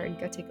favor and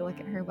go take a look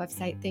at her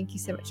website. Thank you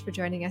so much for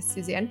joining us,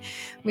 Suzanne.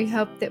 We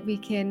hope that we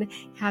can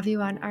have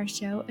you on our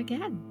show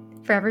again.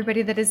 For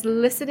everybody that is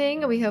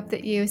listening, we hope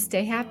that you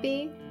stay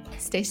happy,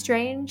 stay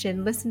strange,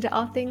 and listen to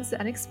all things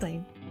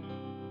unexplained.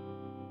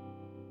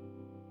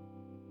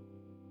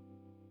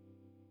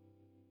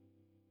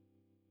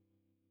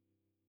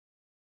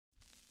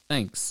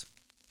 Thanks.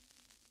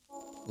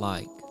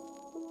 Like,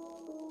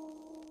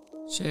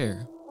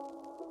 share,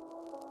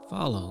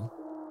 follow,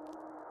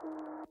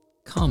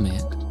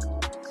 comment,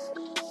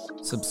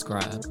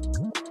 subscribe,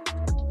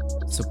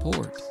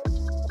 support.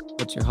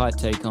 What's your hot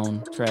take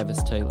on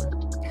Travis Taylor?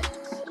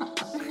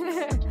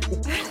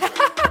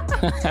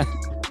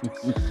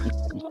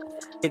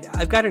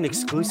 I've got an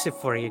exclusive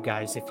for you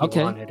guys if you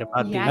want it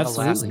about the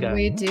Alaska.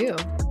 We do.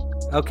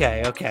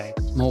 Okay.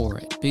 More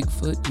at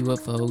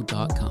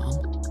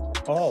BigfootUFO.com.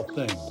 All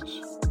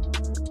things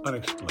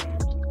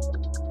unexplained.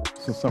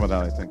 So some of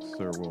that, I think,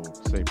 sir, will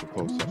save for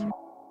closed session.